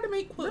 Don't nobody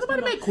make quilts.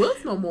 Nobody make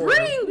quilts no more.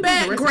 Bring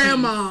back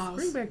grandmas.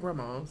 Bring back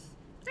grandmas.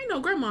 Ain't no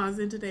grandmas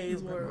in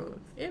today's world.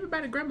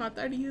 Everybody grandma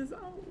 30 years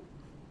old.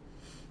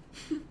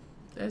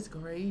 That's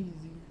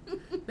crazy.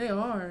 They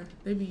are.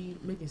 They be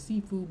making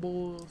seafood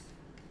boils.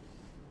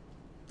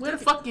 Where the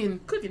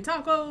fucking cooking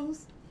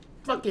tacos?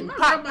 Fucking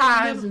pot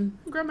pies and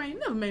grandma ain't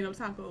never made no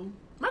taco.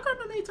 My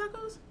grandma made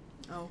tacos.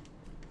 Oh.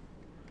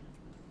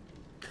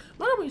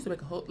 My grandma used to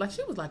make a whole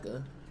she was like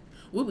a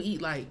we would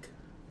eat like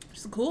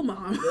she's a cool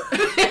mom.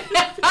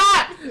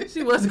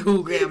 She was a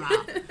cool grandma.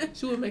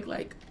 She would make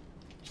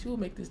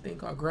this thing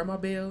called Grandma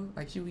Bell.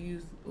 Like she would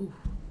use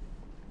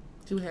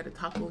she would have the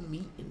taco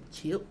meat and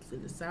chips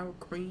and the sour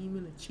cream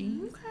and the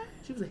cheese. Okay.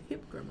 She was a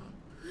hip grandma.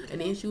 Okay.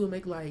 And then she would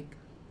make like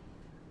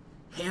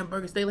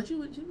hamburger steak. Like it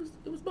was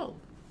both.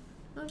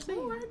 You know what I'm saying?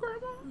 All right,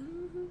 grandma.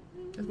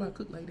 Mm-hmm. That's why I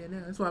cook like that now.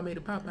 That's why I made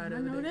a Popeye the other day. I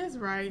know that's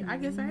right. I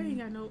guess I ain't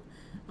got no.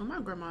 Well, my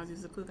grandma's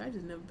used to cook. I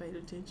just never paid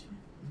attention.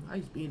 I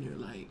used to be in there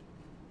like.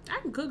 I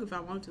can cook if I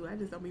want to. I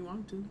just don't be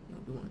wanting to. You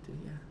don't be wanting to,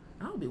 yeah.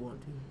 I don't be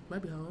wanting to.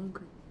 Might be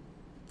hungry.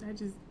 I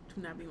just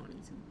do not be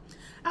wanting to.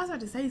 I was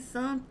about to say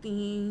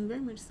something. Very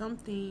much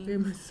something.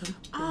 Damn.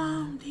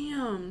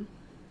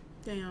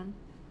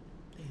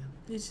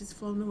 It's just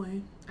floating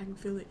away. I can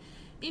feel it.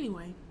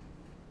 Anyway.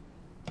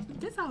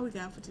 That's all we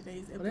got for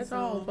today's episode. Well, that's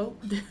all,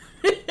 folks.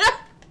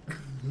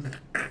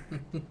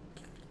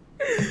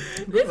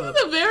 This was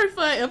a very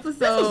fun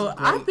episode.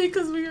 I think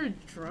because we were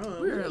drunk.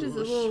 We were just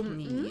a little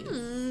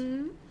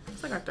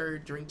It's like our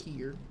third drink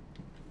here.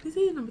 This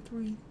is number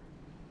 3.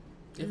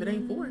 If it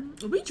ain't 4.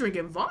 We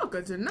drinking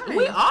vodka tonight.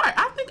 We are.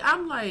 I think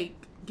I'm like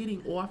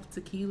getting off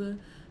tequila.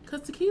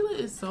 Because tequila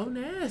is so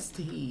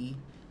nasty.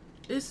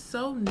 It's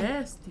so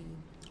nasty.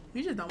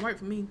 It just don't work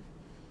for me.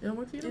 It don't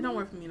work for you? It don't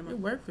work for me no more. It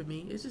worked for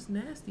me. It's just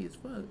nasty as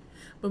fuck.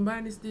 But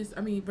minus this,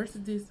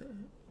 versus this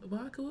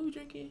vodka, what we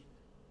drinking?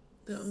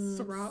 The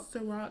Ciroc,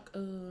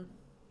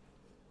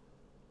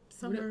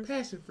 summer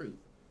passion fruit.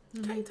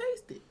 Can't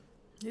taste it.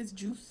 It's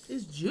juice.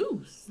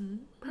 Mm-hmm.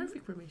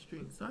 Perfect for mixed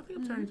drinks. So I think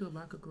I'm turning into a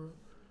vodka girl.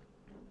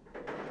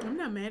 I'm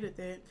not mad at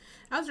that.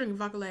 I was drinking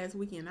vodka last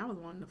weekend. I was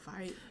wanting to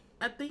fight.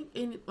 I think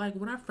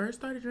when I first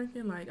started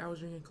drinking, I was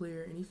drinking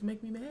clear and it used to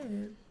make me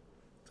mad.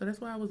 So that's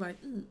why I was like,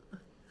 and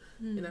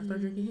I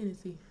started drinking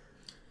Hennessy.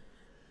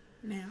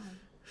 Now,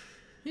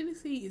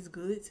 Hennessy is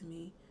good to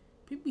me.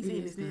 People be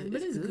saying it's good,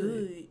 but it's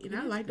good. And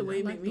I like the way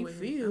it makes me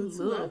feel.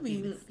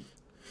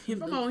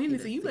 If I'm on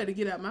Hennessy, you better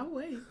get out my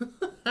way.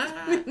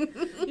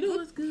 You know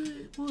what's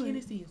good? What?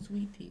 Hennessy and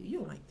sweet tea. You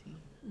don't like tea.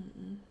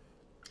 Mm-mm.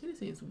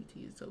 Hennessy and sweet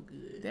tea is so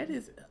good. That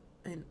is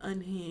an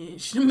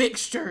unhinged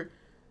mixture.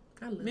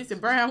 I love mixing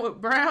brown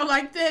with brown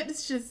like that.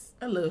 It's just.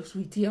 I love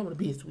sweet tea. I want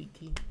to be a sweet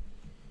tea.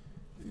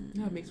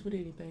 I mix with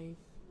anything.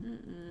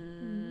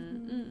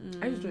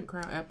 I just drink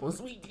Crown Apple and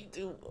sweet tea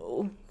too.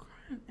 Oh.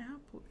 Crown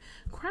Apple.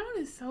 Crown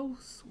is so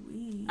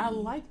sweet. I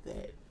like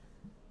that.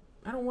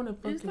 I don't want to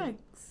fucking. It's like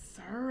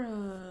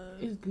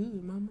syrup. It's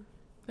good, mama.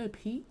 That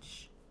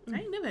peach. I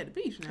ain't never had a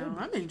peach now.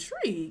 I'm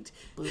intrigued.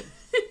 Bush.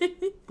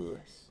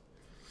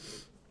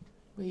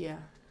 But yeah.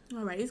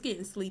 All right, it's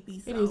getting sleepy.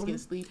 So. It is getting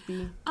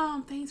sleepy.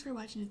 Thanks for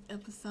watching this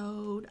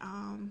episode.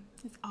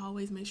 As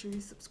always, make sure you're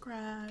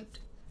subscribed.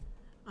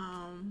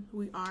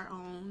 We are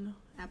on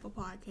Apple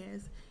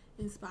Podcasts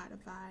and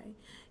Spotify.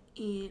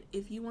 And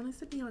if you want us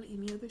to be on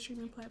any other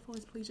streaming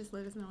platforms, please just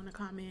let us know in the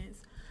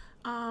comments.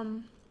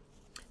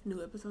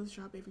 New episodes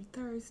drop every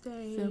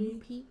Thursday.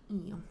 7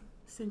 p.m.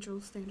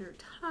 Central Standard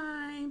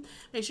Time.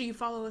 Make sure you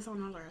follow us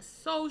on all our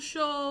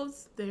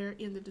socials. They're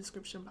in the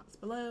description box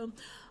below.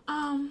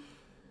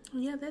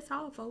 Yeah, that's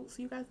all, folks.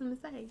 You guys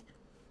want to say?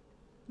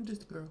 I'm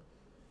just a girl.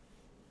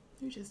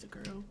 You're just a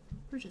girl.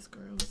 We're just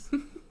girls.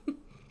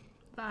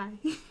 Bye.